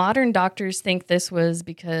 Modern doctors think this was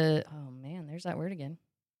because, oh man, there's that word again.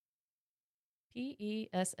 Pessaries.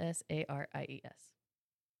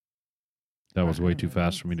 That was I way don't too know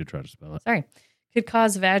fast that for me to try to spell it. Sorry. Could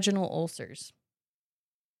cause vaginal ulcers.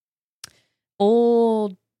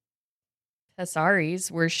 old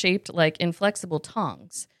pessaries were shaped like inflexible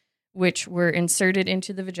tongs, which were inserted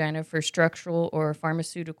into the vagina for structural or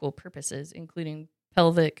pharmaceutical purposes, including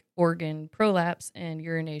pelvic organ prolapse and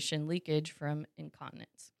urination leakage from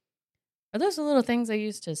incontinence. Are those the little things they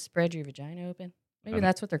use to spread your vagina open? Maybe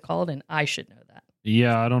that's what they're called, and I should know that.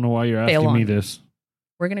 Yeah, I don't know why you're asking me this.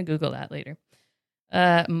 We're going to Google that later.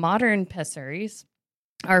 Modern pessaries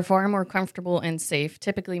are far more comfortable and safe,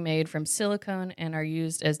 typically made from silicone, and are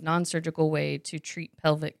used as non-surgical way to treat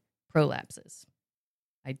pelvic prolapses.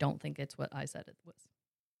 I don't think it's what I said it was.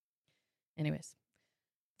 Anyways,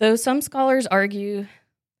 though some scholars argue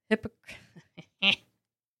say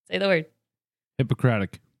the word.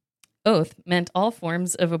 Hippocratic Oath meant all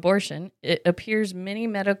forms of abortion, it appears many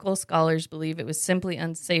medical scholars believe it was simply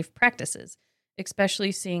unsafe practices,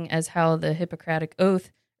 especially seeing as how the Hippocratic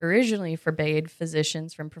Oath originally forbade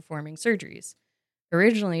physicians from performing surgeries.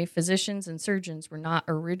 Originally, physicians and surgeons were not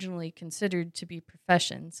originally considered to be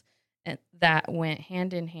professions, and that went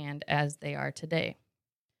hand in hand as they are today.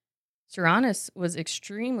 Soranus was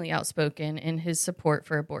extremely outspoken in his support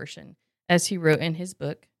for abortion, as he wrote in his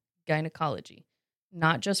book, Gynecology,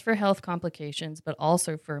 not just for health complications, but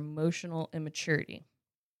also for emotional immaturity.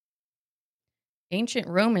 Ancient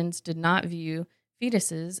Romans did not view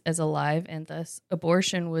fetuses as alive, and thus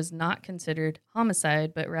abortion was not considered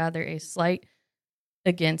homicide, but rather a slight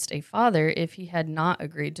against a father if he had not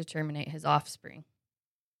agreed to terminate his offspring.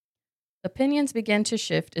 Opinions began to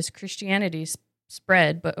shift as Christianity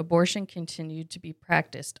spread, but abortion continued to be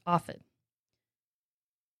practiced often.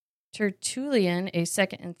 Tertullian, a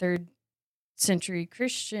 2nd and 3rd century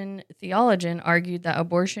Christian theologian, argued that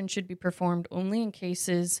abortion should be performed only in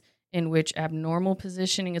cases in which abnormal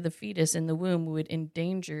positioning of the fetus in the womb would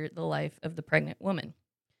endanger the life of the pregnant woman.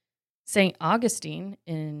 St. Augustine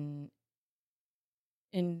in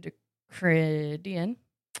Enchiridion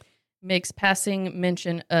makes passing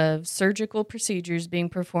mention of surgical procedures being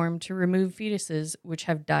performed to remove fetuses which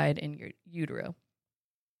have died in utero.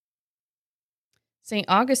 St.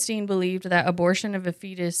 Augustine believed that abortion of a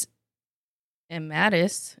fetus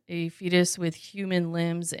emmatus, a fetus with human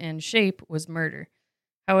limbs and shape, was murder.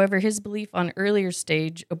 However, his belief on earlier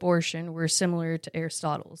stage abortion were similar to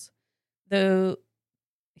Aristotle's, though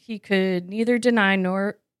he could neither deny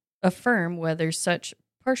nor affirm whether such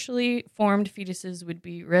partially formed fetuses would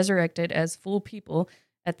be resurrected as full people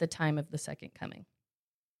at the time of the second coming.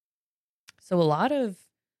 So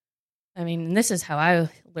and this is how I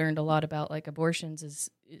learned a lot about like abortions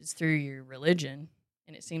is through your religion.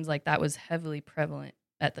 And it seems like that was heavily prevalent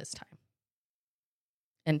at this time.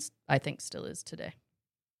 And I think still is today.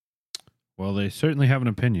 Well, they certainly have an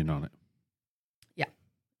opinion on it. Yeah.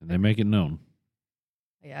 And they make it known.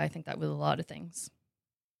 Yeah, I think that with a lot of things.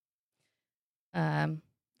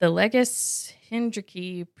 The Legis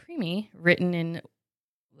Hendriki Primi, written in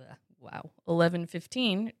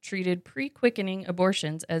 1115, treated pre-quickening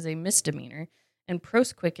abortions as a misdemeanor and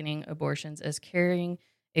post-quickening abortions as carrying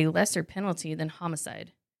a lesser penalty than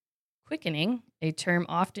homicide. Quickening, a term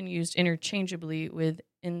often used interchangeably with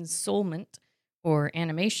ensoulment or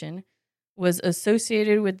animation, was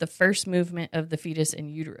associated with the first movement of the fetus in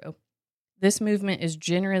utero. This movement is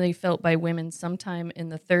generally felt by women sometime in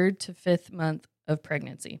the 3rd to 5th month of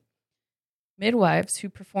pregnancy. Midwives who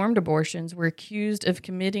performed abortions were accused of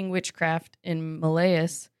committing witchcraft in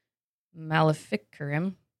Malleus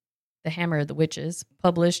Maleficarum, the Hammer of the Witches,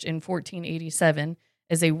 published in 1487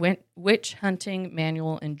 as a witch hunting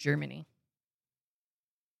manual in Germany.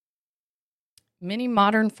 Many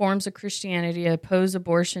modern forms of Christianity oppose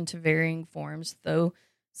abortion to varying forms, though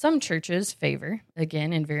some churches favor,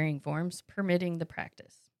 again in varying forms, permitting the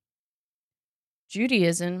practice.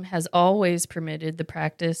 Judaism has always permitted the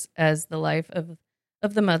practice as the life of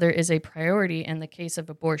the mother is a priority in the case of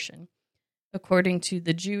abortion. According to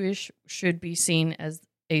the Jewish, should be seen as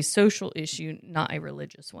a social issue, not a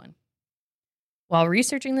religious one. While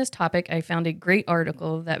researching this topic, I found a great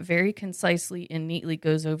article that very concisely and neatly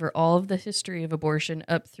goes over all of the history of abortion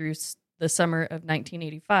up through the summer of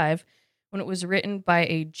 1985, when it was written by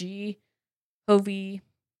a G. Hovey?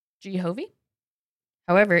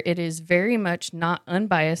 However, it is very much not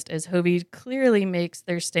unbiased, as Hovey clearly makes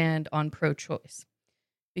their stand on pro-choice.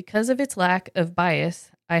 Because of its lack of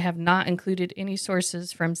bias, I have not included any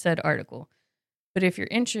sources from said article. But if you're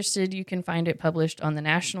interested, you can find it published on the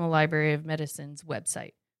National Library of Medicine's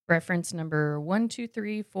website, reference number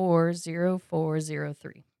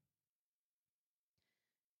 123400403.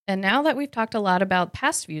 And now that we've talked a lot about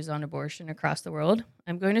past views on abortion across the world,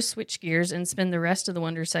 I'm going to switch gears and spend the rest of the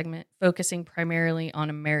Wonder segment focusing primarily on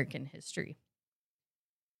American history.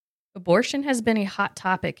 Abortion has been a hot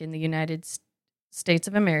topic in the United States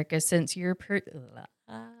of America since Europeans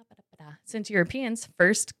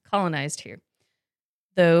first colonized here.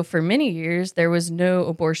 Though for many years there was no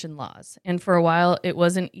abortion laws, and for a while it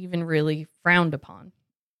wasn't even really frowned upon.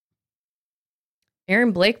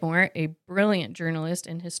 Aaron Blakemore, a brilliant journalist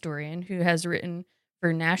and historian who has written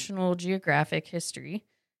for National Geographic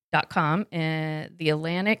History.com and The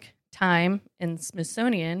Atlantic, Time, and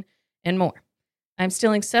Smithsonian, and more. I'm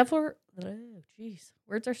stealing several... Oh, geez.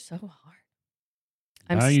 Words are so hard.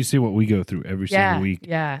 Now you see what we go through every single week.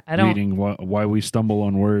 Yeah, I don't... Reading why we stumble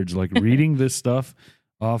on words. Like reading this stuff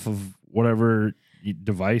off of whatever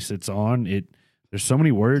device it's on, there's so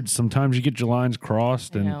many words. Sometimes you get your lines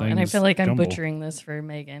crossed and things. And I feel like I'm jumble. butchering this for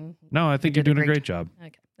Megan. No, I think you're doing a great job.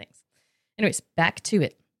 Okay, thanks. Anyways, back to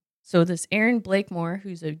it. So this Aaron Blakemore,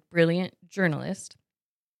 who's a brilliant journalist,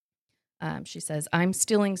 she says, I'm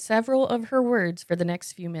stealing several of her words for the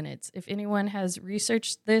next few minutes. If anyone has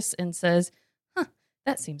researched this and says,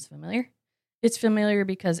 that seems familiar, it's familiar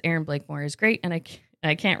because Aaron Blakemore is great and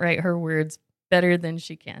I can't write her words better than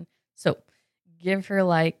she can. So give her a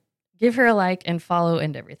like and follow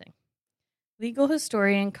and everything. Legal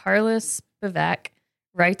historian Carla Spivak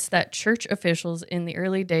writes that church officials in the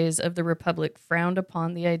early days of the Republic frowned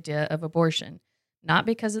upon the idea of abortion, not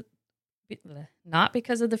because of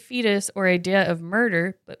the fetus or idea of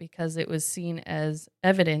murder, but because it was seen as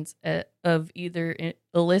evidence of either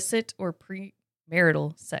illicit or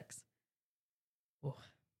premarital sex. Ooh.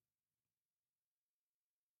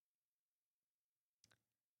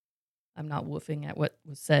 I'm not woofing at what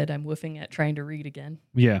was said. I'm woofing at trying to read again.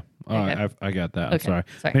 Yeah, Okay. I got that. I'm Okay,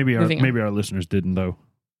 sorry. Maybe our listeners didn't though.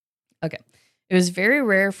 Okay. It was very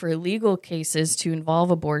rare for legal cases to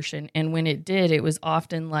involve abortion, and when it did, it was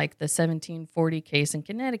often like the 1740 case in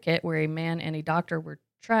Connecticut where a man and a doctor were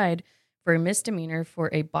tried for a misdemeanor for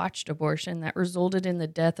a botched abortion that resulted in the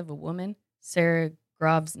death of a woman, Sarah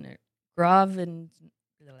Grosvenor.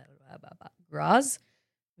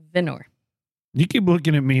 You keep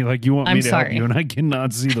looking at me like you want me to help you, and I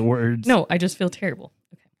cannot see the words. No, I just feel terrible.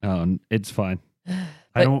 Okay. It's fine.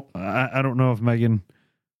 I don't know if Megan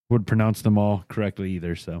would pronounce them all correctly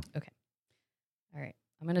either. So okay. All right.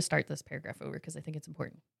 I'm going to start this paragraph over because I think it's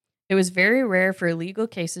important. It was very rare for legal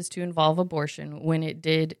cases to involve abortion. When it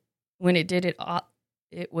did,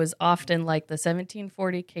 it was often like the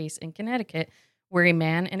 1740 case in Connecticut, where a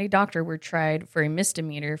man and a doctor were tried for a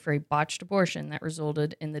misdemeanor for a botched abortion that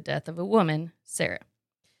resulted in the death of a woman, Sarah.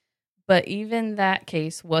 But even that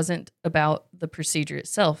case wasn't about the procedure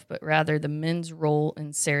itself, but rather the men's role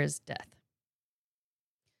in Sarah's death.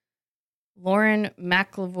 Lauren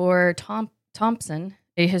McLevore Thompson,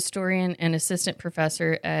 a historian and assistant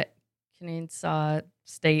professor at Kennesaw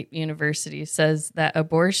State University, says that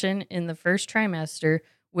abortion in the first trimester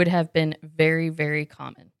would have been very, very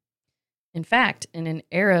common. In fact, in an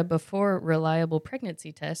era before reliable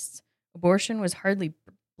pregnancy tests, abortion was hardly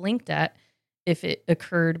blinked at if it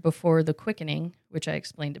occurred before the quickening, which I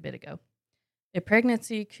explained a bit ago. A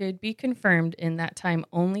pregnancy could be confirmed in that time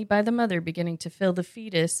only by the mother beginning to feel the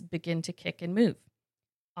fetus begin to kick and move.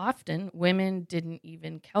 Often, women didn't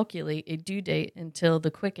even calculate a due date until the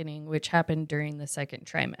quickening, which happened during the second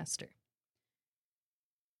trimester.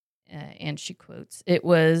 And she quotes, "It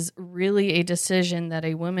was really a decision that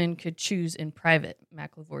a woman could choose in private,"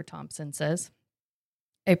 McLevore Thompson says.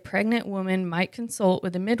 A pregnant woman might consult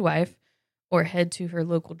with a midwife or head to her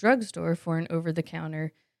local drugstore for an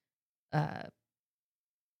over-the-counter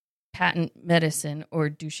patent medicine or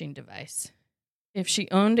douching device. If she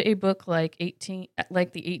owned a book like the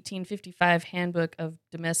 1855 Handbook of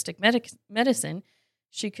Domestic Medicine,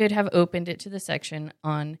 she could have opened it to the section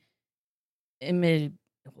on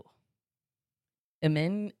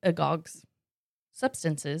emmenagogues,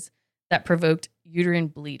 substances that provoked uterine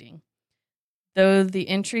bleeding. Though the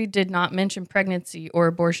entry did not mention pregnancy or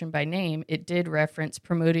abortion by name, it did reference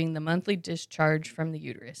promoting the monthly discharge from the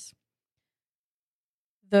uterus.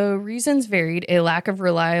 Though reasons varied, a lack of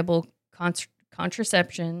reliable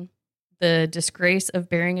contraception, the disgrace of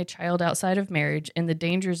bearing a child outside of marriage, and the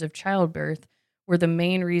dangers of childbirth were the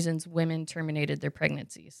main reasons women terminated their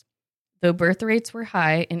pregnancies. Though birth rates were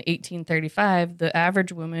high in 1835, the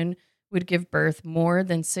average woman would give birth more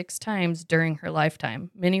than 6 times during her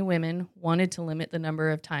lifetime. Many women wanted to limit the number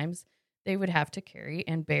of times they would have to carry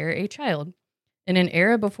and bear a child. In an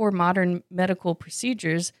era before modern medical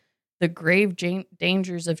procedures, the grave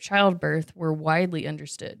dangers of childbirth were widely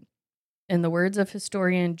understood. In the words of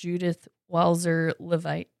historian Judith Walzer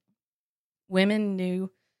Levitt, women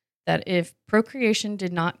knew that if procreation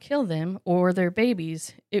did not kill them or their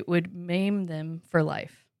babies, it would maim them for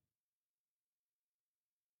life.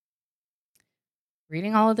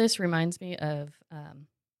 Reading all of this reminds me of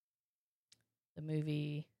the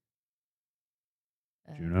movie.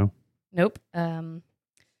 Juno? Nope. The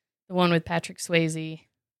one with Patrick Swayze.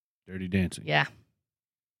 Dirty Dancing. Yeah.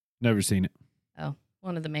 Never seen it. Oh,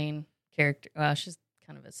 one of the main character. Well, she's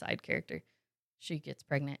kind of a side character. She gets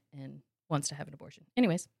pregnant and wants to have an abortion.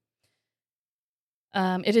 Anyways,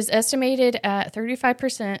 it is estimated at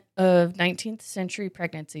 35% of 19th century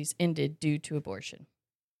pregnancies ended due to abortion.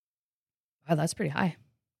 Wow, that's pretty high.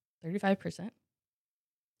 35%.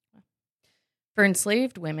 For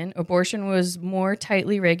enslaved women, abortion was more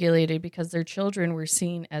tightly regulated because their children were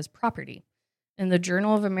seen as property. In the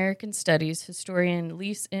Journal of American Studies, historian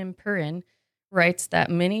Lise M. Perrin writes that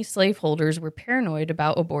many slaveholders were paranoid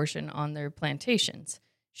about abortion on their plantations.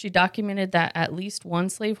 She documented that at least one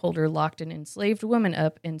slaveholder locked an enslaved woman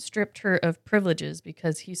up and stripped her of privileges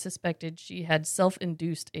because he suspected she had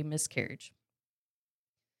self-induced a miscarriage.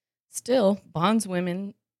 Still,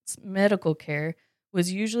 bondswomen's medical care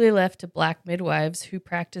was usually left to black midwives who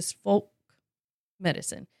practiced folk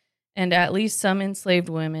medicine, and at least some enslaved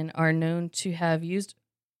women are known to have used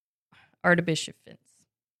artificers,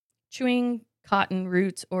 chewing cotton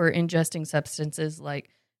roots or ingesting substances like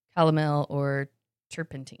calomel or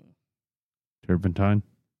turpentine. Turpentine?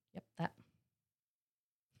 Yep, that.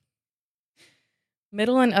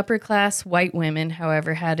 Middle and upper class white women,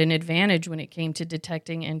 however, had an advantage when it came to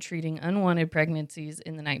detecting and treating unwanted pregnancies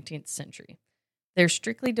in the 19th century. Their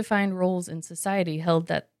strictly defined roles in society held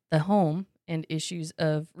that the home and issues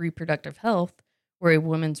of reproductive health were a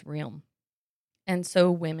woman's realm. And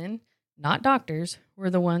so women, not doctors, were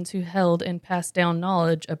the ones who held and passed down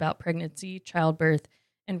knowledge about pregnancy, childbirth,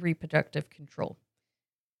 and reproductive control.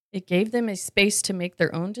 It gave them a space to make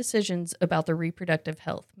their own decisions about their reproductive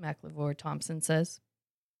health, McLevore Thompson says.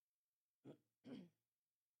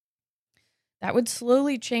 That would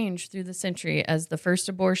slowly change through the century as the first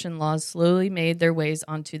abortion laws slowly made their ways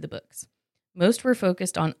onto the books. Most were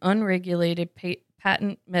focused on unregulated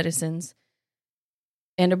patent medicines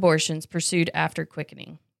and abortions pursued after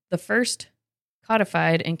quickening. The first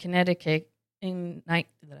codified in Connecticut in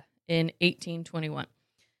 1821.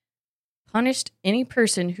 Punished any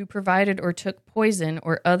person who provided or took poison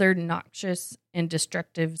or other noxious and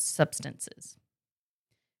destructive substances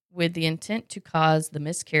with the intent to cause the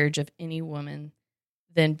miscarriage of any woman,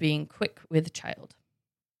 then being quick with child.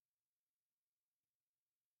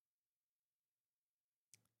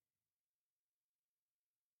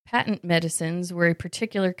 Patent medicines were a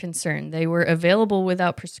particular concern. They were available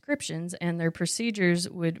without prescriptions, and their procedures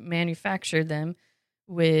would manufacture them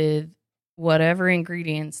with whatever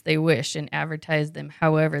ingredients they wished and advertise them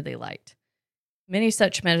however they liked. Many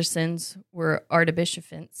such medicines were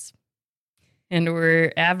artificers and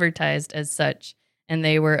were advertised as such, and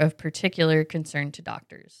they were of particular concern to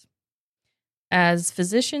doctors. As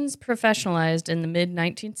physicians professionalized in the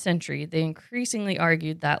mid-19th century, they increasingly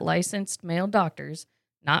argued that licensed male doctors,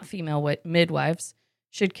 not female midwives,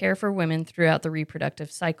 should care for women throughout the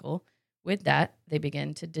reproductive cycle. With that, they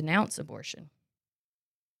began to denounce abortion.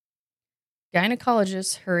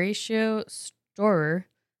 Gynecologist Horatio Storer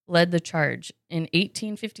led the charge. In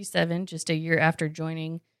 1857, just a year after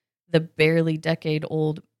joining the barely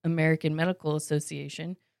decade-old American Medical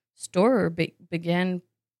Association, Storer began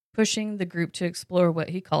pushing the group to explore what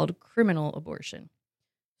he called criminal abortion.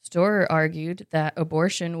 Storer argued that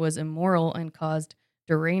abortion was immoral and caused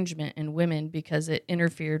derangement in women because it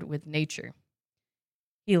interfered with nature.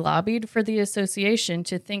 He lobbied for the association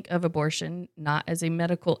to think of abortion not as a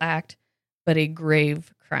medical act, but a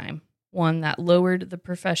grave crime, one that lowered the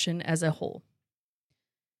profession as a whole.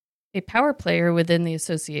 A power player within the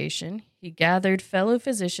association, he gathered fellow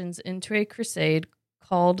physicians into a crusade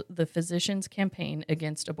called the Physicians' Campaign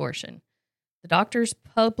Against Abortion. The doctor's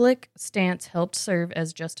public stance helped serve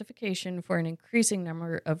as justification for an increasing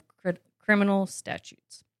number of criminal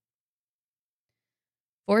statutes.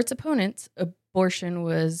 For its opponents, abortion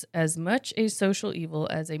was as much a social evil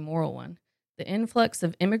as a moral one. The influx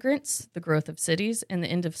of immigrants, the growth of cities, and the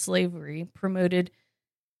end of slavery promoted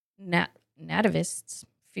nativists'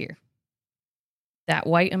 fear that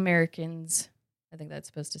white Americans, I think that's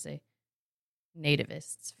supposed to say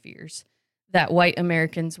nativists' fears, that white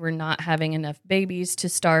Americans were not having enough babies to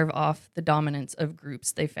starve off the dominance of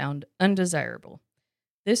groups they found undesirable.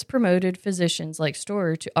 This promoted physicians like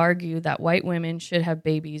Storer to argue that white women should have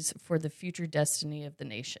babies for the future destiny of the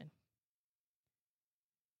nation.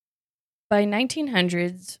 By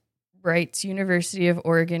 1900s, writes University of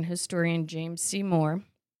Oregon historian James C. Moore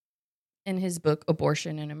in his book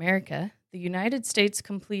Abortion in America, the United States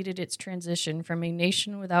completed its transition from a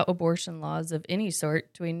nation without abortion laws of any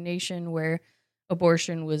sort to a nation where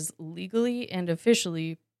abortion was legally and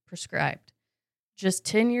officially prescribed. Just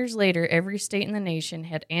 10 years later, every state in the nation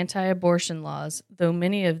had anti-abortion laws, though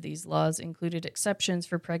many of these laws included exceptions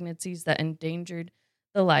for pregnancies that endangered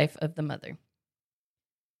the life of the mother.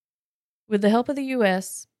 With the help of the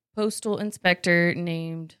U.S. Postal Inspector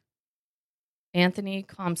named Anthony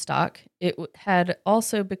Comstock, it had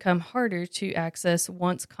also become harder to access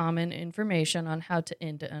once common information on how to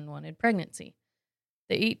end an unwanted pregnancy.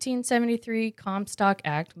 The 1873 Comstock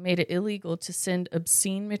Act made it illegal to send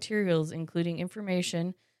obscene materials, including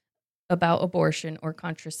information about abortion or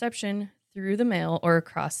contraception, through the mail or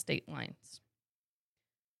across state lines.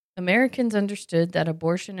 Americans understood that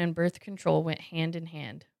abortion and birth control went hand in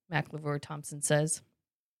hand, McLivor Thompson says.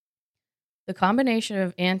 The combination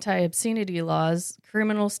of anti-obscenity laws,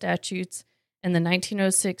 criminal statutes, and the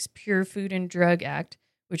 1906 Pure Food and Drug Act,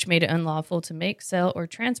 which made it unlawful to make, sell, or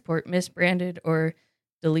transport misbranded or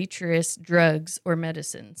deleterious drugs or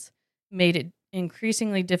medicines, made it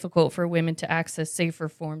increasingly difficult for women to access safer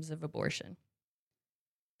forms of abortion.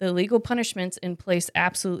 The legal punishments in place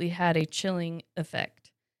absolutely had a chilling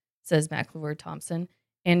effect, says McLivor Thompson,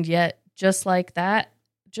 and yet, just like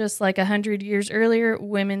 100 years earlier,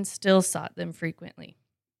 women still sought them frequently.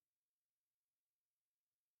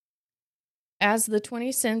 As the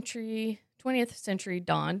 20th century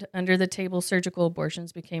dawned, under-the-table surgical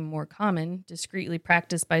abortions became more common, discreetly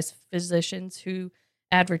practiced by physicians who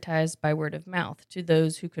advertised by word of mouth to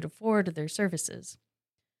those who could afford their services.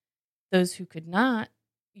 Those who could not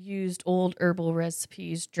used old herbal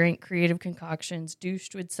recipes, drank creative concoctions,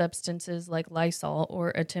 douched with substances like Lysol, or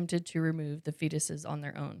attempted to remove the fetuses on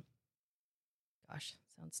their own. Gosh,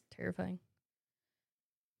 sounds terrifying.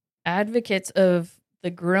 Advocates of the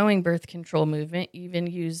growing birth control movement even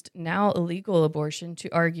used now illegal abortion to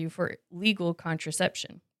argue for legal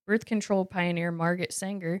contraception. Birth control pioneer Margaret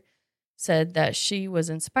Sanger said that she was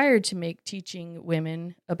inspired to make teaching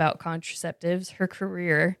women about contraceptives her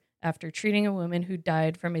career after treating a woman who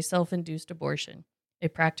died from a self-induced abortion, a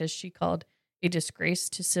practice she called a disgrace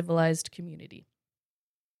to civilized community.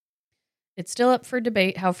 It's still up for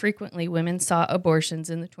debate how frequently women sought abortions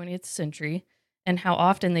in the 20th century, and how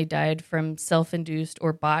often they died from self-induced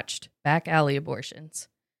or botched back alley abortions.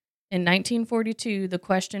 In 1942, the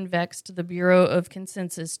question vexed the Bureau of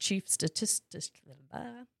Consensus chief statistician.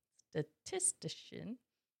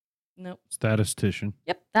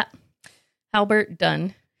 Yep, that. Halbert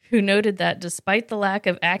Dunn, who noted that despite the lack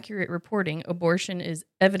of accurate reporting, abortion is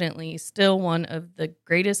evidently still one of the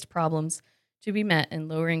greatest problems to be met in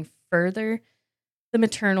lowering further the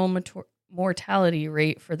maternal mortality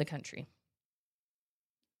rate for the country.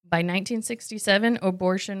 By 1967,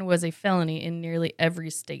 abortion was a felony in nearly every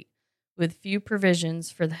state, with few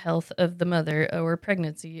provisions for the health of the mother or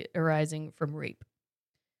pregnancy arising from rape.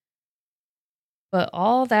 But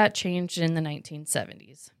all that changed in the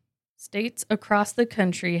 1970s. States across the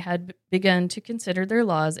country had begun to consider their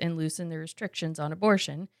laws and loosen their restrictions on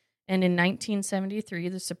abortion, and in 1973,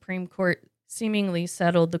 the Supreme Court seemingly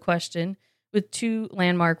settled the question with two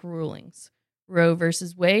landmark rulings, Roe v.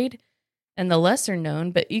 Wade and the lesser-known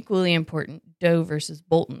but equally important Doe v.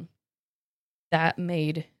 Bolton, that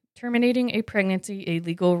made terminating a pregnancy a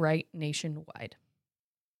legal right nationwide.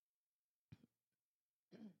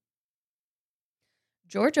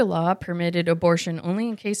 Georgia law permitted abortion only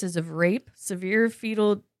in cases of rape, severe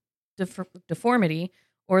fetal deformity,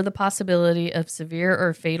 or the possibility of severe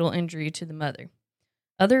or fatal injury to the mother.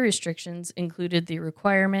 Other restrictions included the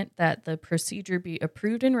requirement that the procedure be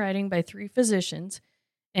approved in writing by 3 physicians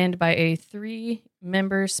and by a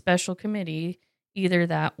 3-member special committee, either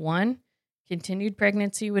that 1, continued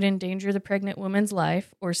pregnancy would endanger the pregnant woman's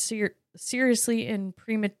life, or seriously and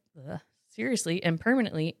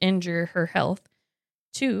permanently injure her health.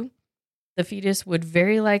 2, the fetus would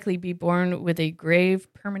very likely be born with a grave,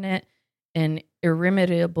 permanent, and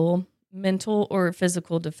irremediable mental or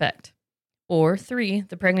physical defect. Or 3,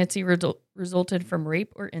 the pregnancy resulted from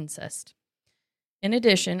rape or incest. In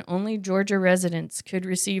addition, only Georgia residents could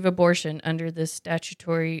receive abortion under this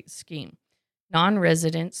statutory scheme.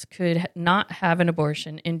 Non-residents could not have an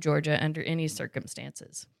abortion in Georgia under any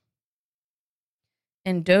circumstances.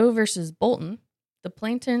 In Doe versus Bolton, the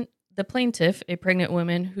plaintiff, a pregnant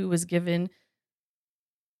woman who was given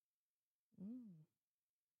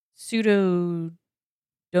pseudonym.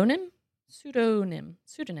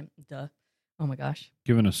 Duh. Oh my gosh.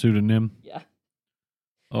 Given a pseudonym? Yeah.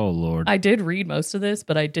 Oh, Lord. I did read most of this,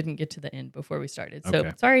 but I didn't get to the end before we started. So,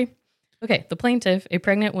 Okay. sorry. Okay, the plaintiff, a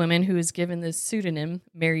pregnant woman who was given this pseudonym,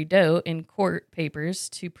 Mary Doe, in court papers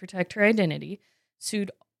to protect her identity,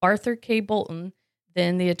 sued Arthur K. Bolton,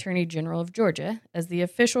 then the Attorney General of Georgia, as the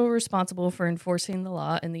official responsible for enforcing the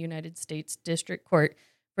law in the United States District Court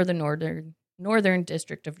for the Northern Northern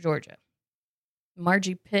District of Georgia.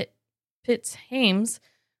 Margie Pitts Hames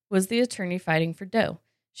was the attorney fighting for Doe.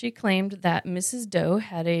 She claimed that Mrs. Doe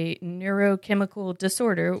had a neurochemical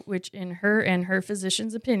disorder, which in her and her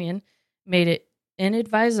physician's opinion made it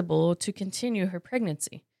inadvisable to continue her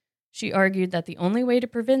pregnancy. She argued that the only way to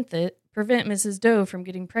prevent Mrs. Doe from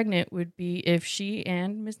getting pregnant would be if she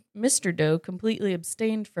and Mr. Doe completely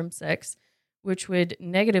abstained from sex, which would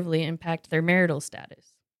negatively impact their marital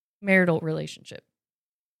relationship.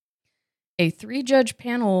 A 3-judge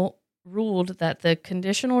panel ruled that the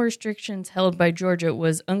conditional restrictions held by Georgia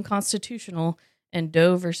was unconstitutional, and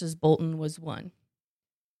Doe versus Bolton was one.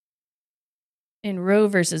 In Roe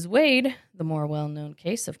versus Wade, the more well-known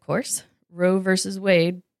case, of course, Roe versus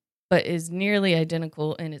Wade, but is nearly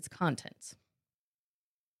identical in its contents.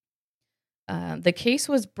 The case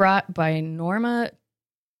was brought by Norma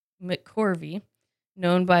McCorvey,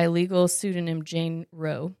 known by legal pseudonym Jane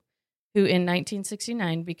Roe, who in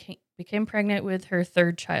 1969 became pregnant with her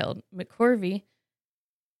 3rd child. McCorvey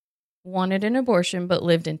wanted an abortion but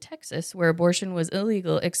lived in Texas, where abortion was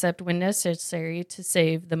illegal except when necessary to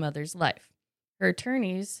save the mother's life. Her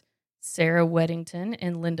attorneys, Sarah Weddington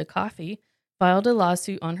and Linda Coffey, filed a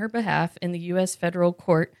lawsuit on her behalf in the U.S. federal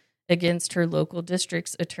court against her local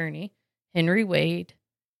district's attorney, Henry Wade,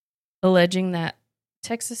 alleging that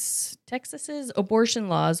Texas's abortion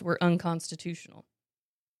laws were unconstitutional.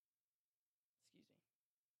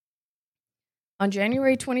 On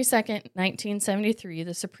January 22, 1973,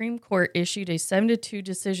 the Supreme Court issued a 7-2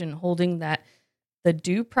 decision holding that the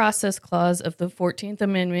Due Process Clause of the 14th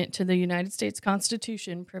Amendment to the United States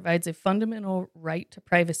Constitution provides a fundamental right to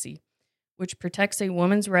privacy, which protects a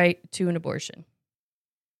woman's right to an abortion.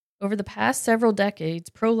 Over the past several decades,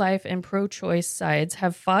 pro-life and pro-choice sides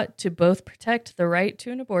have fought to both protect the right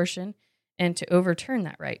to an abortion and to overturn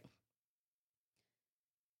that right.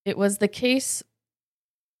 It was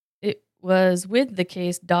with the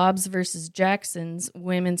case Dobbs versus Jackson's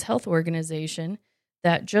Women's Health Organization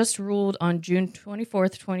that just ruled on June 24,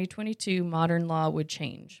 2022, modern law would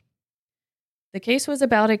change. The case was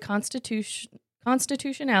about a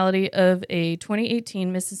constitutionality of a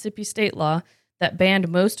 2018 Mississippi state law that banned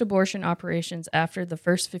most abortion operations after the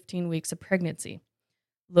first 15 weeks of pregnancy.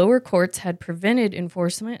 Lower courts had prevented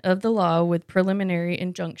enforcement of the law with preliminary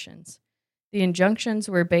injunctions. The injunctions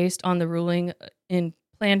were based on the ruling in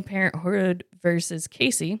Planned Parenthood versus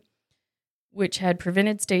Casey, which had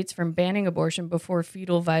prevented states from banning abortion before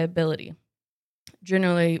fetal viability,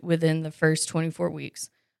 generally within the first 24 weeks,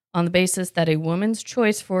 on the basis that a woman's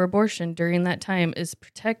choice for abortion during that time is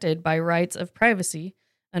protected by rights of privacy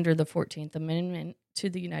under the 14th Amendment to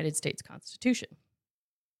the United States Constitution.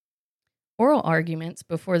 Oral arguments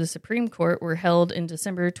before the Supreme Court were held in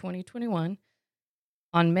December 2021.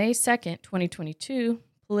 On May 2, 2022,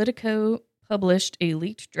 Politico published a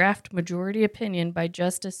leaked draft majority opinion by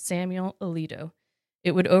Justice Samuel Alito.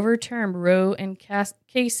 It would overturn Roe and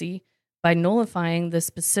Casey by nullifying the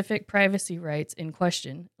specific privacy rights in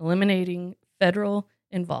question, eliminating federal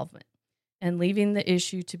involvement, and leaving the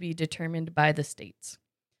issue to be determined by the states.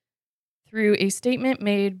 Through a statement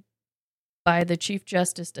made by the Chief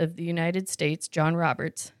Justice of the United States, John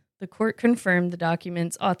Roberts, the court confirmed the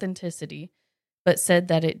document's authenticity, but said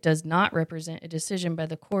that it does not represent a decision by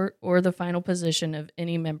the court or the final position of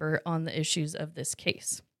any member on the issues of this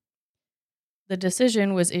case. The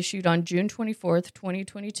decision was issued on June 24,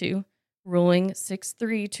 2022, ruling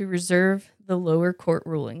 6-3 to reserve the lower court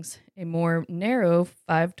rulings. A more narrow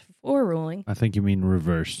 5-4 ruling. I think you mean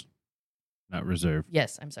reverse, not reserve.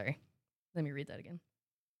 Yes, I'm sorry. Let me read that again.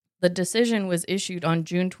 The decision was issued on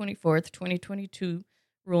June 24, 2022,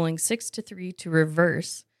 ruling 6-3 to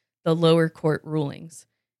reverse the lower court rulings.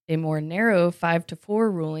 A more narrow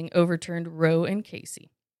 5-4 ruling overturned Roe and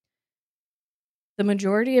Casey. The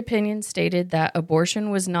majority opinion stated that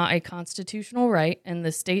abortion was not a constitutional right and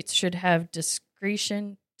the states should have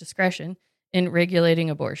discretion in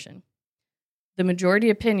regulating abortion. The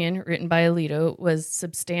majority opinion, written by Alito, was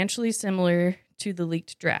substantially similar to the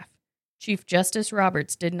leaked draft. Chief Justice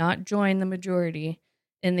Roberts did not join the majority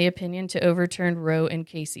in the opinion to overturn Roe and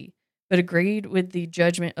Casey, but agreed with the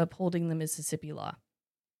judgment upholding the Mississippi law.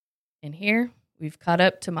 And here, we've caught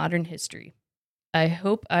up to modern history. I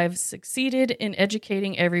hope I've succeeded in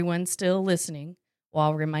educating everyone still listening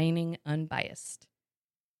while remaining unbiased.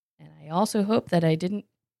 And I also hope that I didn't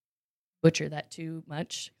butcher that too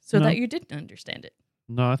much so that you didn't understand it.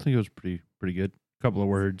 No, I think it was pretty good. A couple of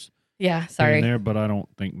words. Yeah, sorry. In there, but I don't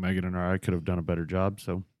think Megan and I could have done a better job.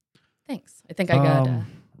 So, thanks. I think I got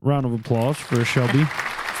round of applause for Shelby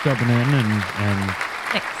stepping in and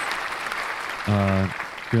thanks.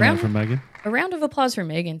 Doing that for Megan? A round of applause for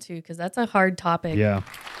Megan, too, because that's a hard topic Yeah.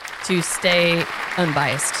 to stay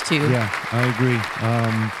unbiased to. Yeah, I agree.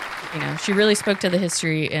 She really spoke to the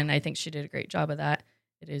history, and I think she did a great job of that.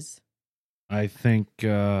 It is. I think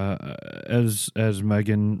as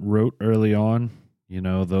Megan wrote early on,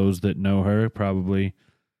 those that know her probably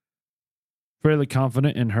fairly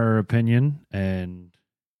confident in her opinion, and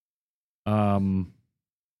we're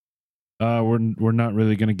not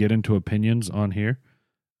really going to get into opinions on here.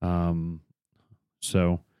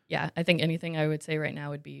 So Yeah, I think anything I would say right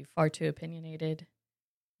now would be far too opinionated.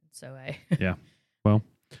 So yeah. Well,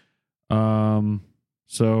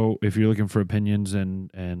 so if you're looking for opinions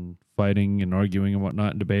and fighting and arguing and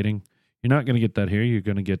whatnot and debating, you're not going to get that here. You're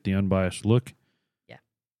going to get the unbiased look. Yeah.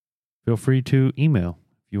 Feel free to email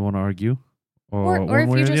if you want to argue or one if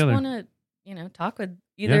way you or the just other. want to, talk with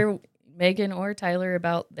either Megan or Tyler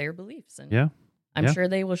about their beliefs. And Yeah. I'm sure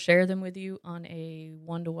they will share them with you on a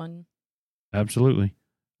one-to-one. Absolutely.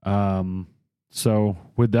 So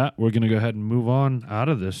with that, we're going to go ahead and move on out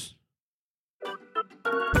of this.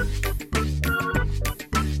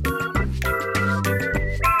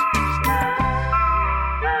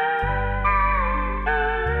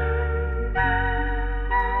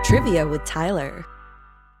 Trivia with Tyler.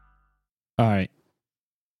 All right.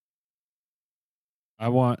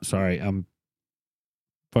 I'm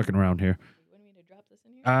fucking around here. You want me to drop this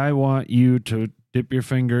in here? I want you to dip your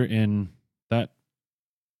finger in that.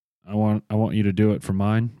 I want you to do it for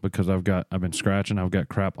mine because I've been scratching. I've got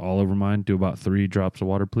crap all over mine. Do about 3 drops of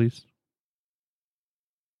water, please.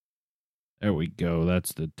 There we go.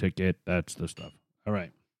 That's the ticket. That's the stuff. All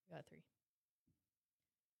right. Got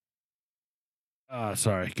 3.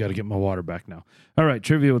 Sorry. Got to get my water back now. All right.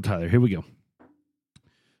 Trivia with Tyler. Here we go.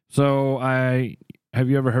 So have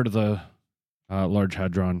you ever heard of the Large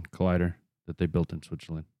Hadron Collider that they built in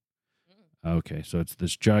Switzerland? Okay, so it's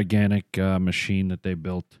this gigantic machine that they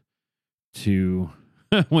built to,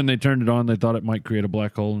 when they turned it on, they thought it might create a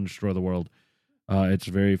black hole and destroy the world. It's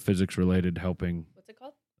very physics related, helping What's it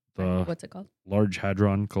called? the What's it called? Large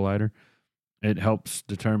Hadron Collider. It helps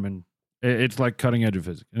determine, it's like cutting edge of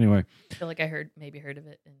physics. Anyway, I feel like I heard of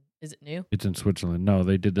it. And is it new? it's in Switzerland. No,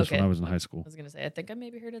 they did this when Okay. I was in high I school. was going to say, I think I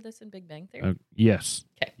maybe heard of this in Big Bang Theory. Yes.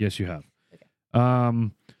 Okay. Yes, you have. Okay.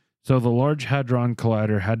 So the Large Hadron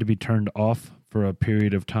Collider had to be turned off for a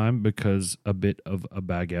period of time because a bit of a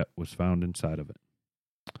baguette was found inside of it.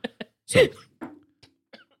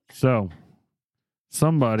 So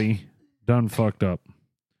somebody done fucked up.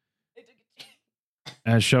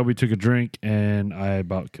 As Shelby took a drink and I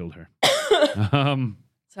about killed her.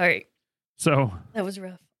 Sorry, So that was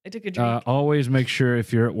rough. I took a drink. always make sure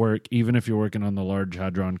if you're at work, even if you're working on the Large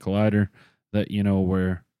Hadron Collider, that you know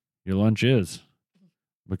where your lunch is,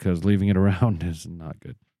 because leaving it around is not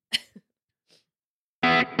good.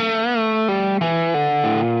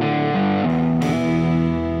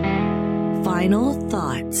 Final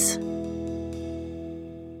thoughts.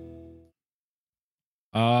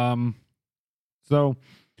 So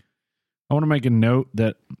I want to make a note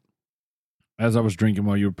that as I was drinking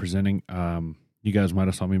while you were presenting, you guys might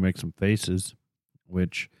have saw me make some faces,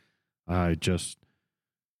 which I just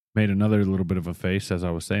made another little bit of a face as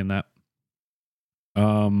I was saying that.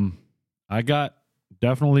 I got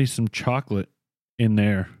definitely some chocolate in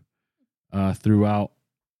there throughout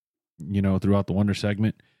the Wonder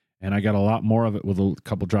segment, and I got a lot more of it with a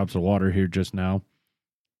couple drops of water here just now.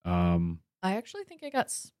 I actually think I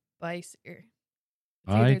got spicier.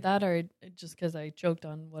 It's either that or just because I choked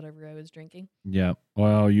on whatever I was drinking. Yeah.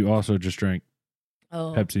 Well, you also just drank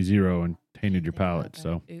Oh, Pepsi Zero and tainted your think about palate. that.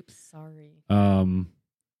 So, Oops, sorry.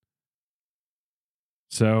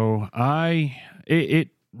 so it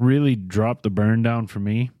really dropped the burn down for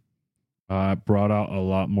me. Brought out a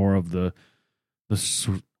lot more of the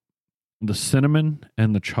cinnamon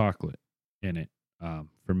and the chocolate in it.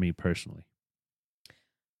 For me personally,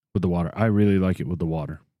 with the water, I really like it with the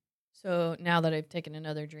water. So now that I've taken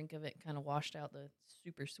another drink of it, kind of washed out the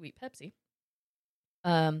super sweet Pepsi.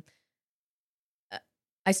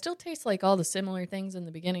 I still taste like all the similar things in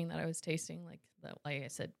the beginning that I was tasting, like I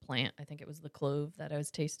said, plant. I think it was the clove that I was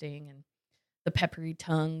tasting and the peppery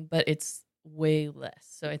tongue, but it's way less.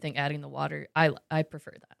 So I think adding the water, I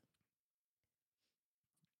prefer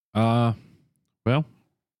that. Well,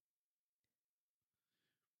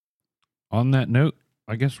 on that note,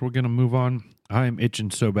 I guess we're gonna move on. I am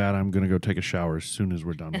itching so bad. I'm gonna go take a shower as soon as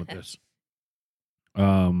we're done with this.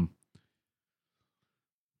 I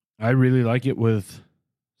really like it with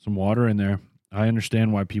some water in there. I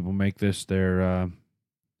understand why people make this their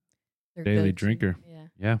Their daily go-to. drinker. Yeah.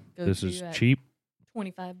 Yeah, Go this to is at cheap.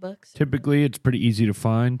 $25. Typically, it's pretty easy to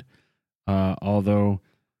find. Although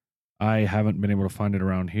I haven't been able to find it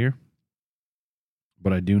around here,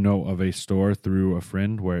 but I do know of a store through a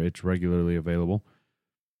friend where it's regularly available.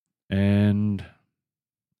 And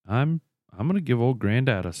I'm going to give old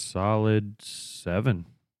Granddad a solid 7.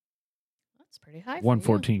 That's pretty high.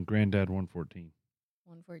 114. Granddad 114.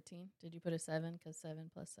 114. Did you put a 7? Because 7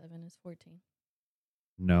 plus 7 is 14.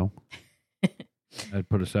 No. I'd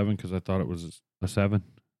put a 7 because I thought it was a 7.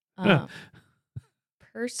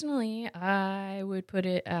 Personally, I would put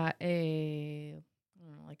it at a, I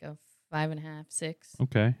don't know, like a 5.5, 6.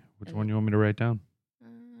 Okay. Which one you want me to write down?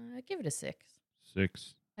 I'd give it a 6.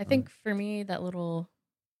 6. I think for me, that little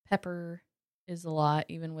pepper is a lot,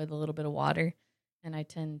 even with a little bit of water. And I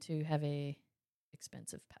tend to have a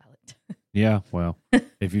expensive palate. Yeah, well,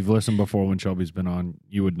 if you've listened before when Shelby's been on,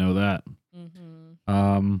 you would know that.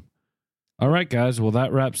 Mm-hmm. All right, guys. Well,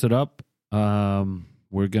 that wraps it up. I'm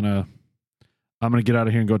gonna get out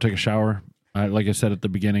of here and go take a shower. Like I said at the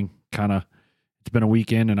beginning, it's been a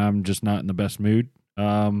weekend and I'm just not in the best mood.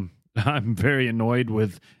 I'm very annoyed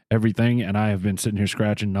with everything and I have been sitting here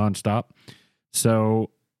scratching nonstop.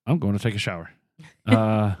 So I'm going to take a shower.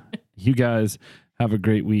 You guys have a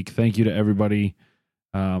great week. Thank you to everybody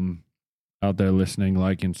out there listening,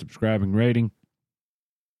 liking, subscribing, rating.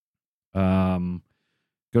 Go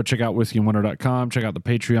check out whiskeyandwinter.com. Check out the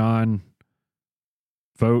Patreon.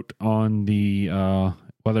 Vote on the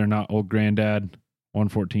whether or not old Granddad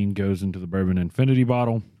 114 goes into the Bourbon Infinity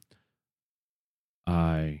bottle.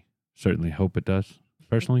 I certainly hope it does,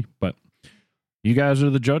 personally, but you guys are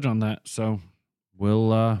the judge on that. So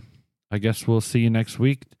I guess we'll see you next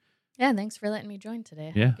week. Yeah, thanks for letting me join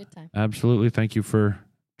today. Yeah, had a good time. Absolutely. Thank you for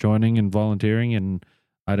joining and volunteering, and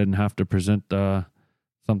I didn't have to present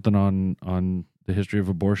something on the history of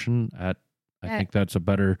abortion. I think that's a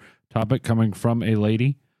better topic coming from a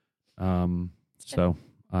lady. So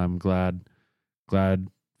I'm glad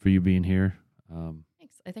for you being here.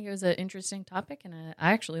 Thanks. I think it was an interesting topic, and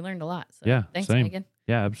I actually learned a lot. So yeah, thanks, same. Megan.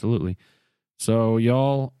 Yeah, absolutely. So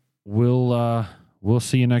y'all, we'll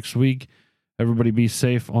see you next week. Everybody be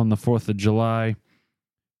safe on the 4th of July.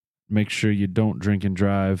 Make sure you don't drink and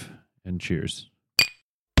drive, and cheers.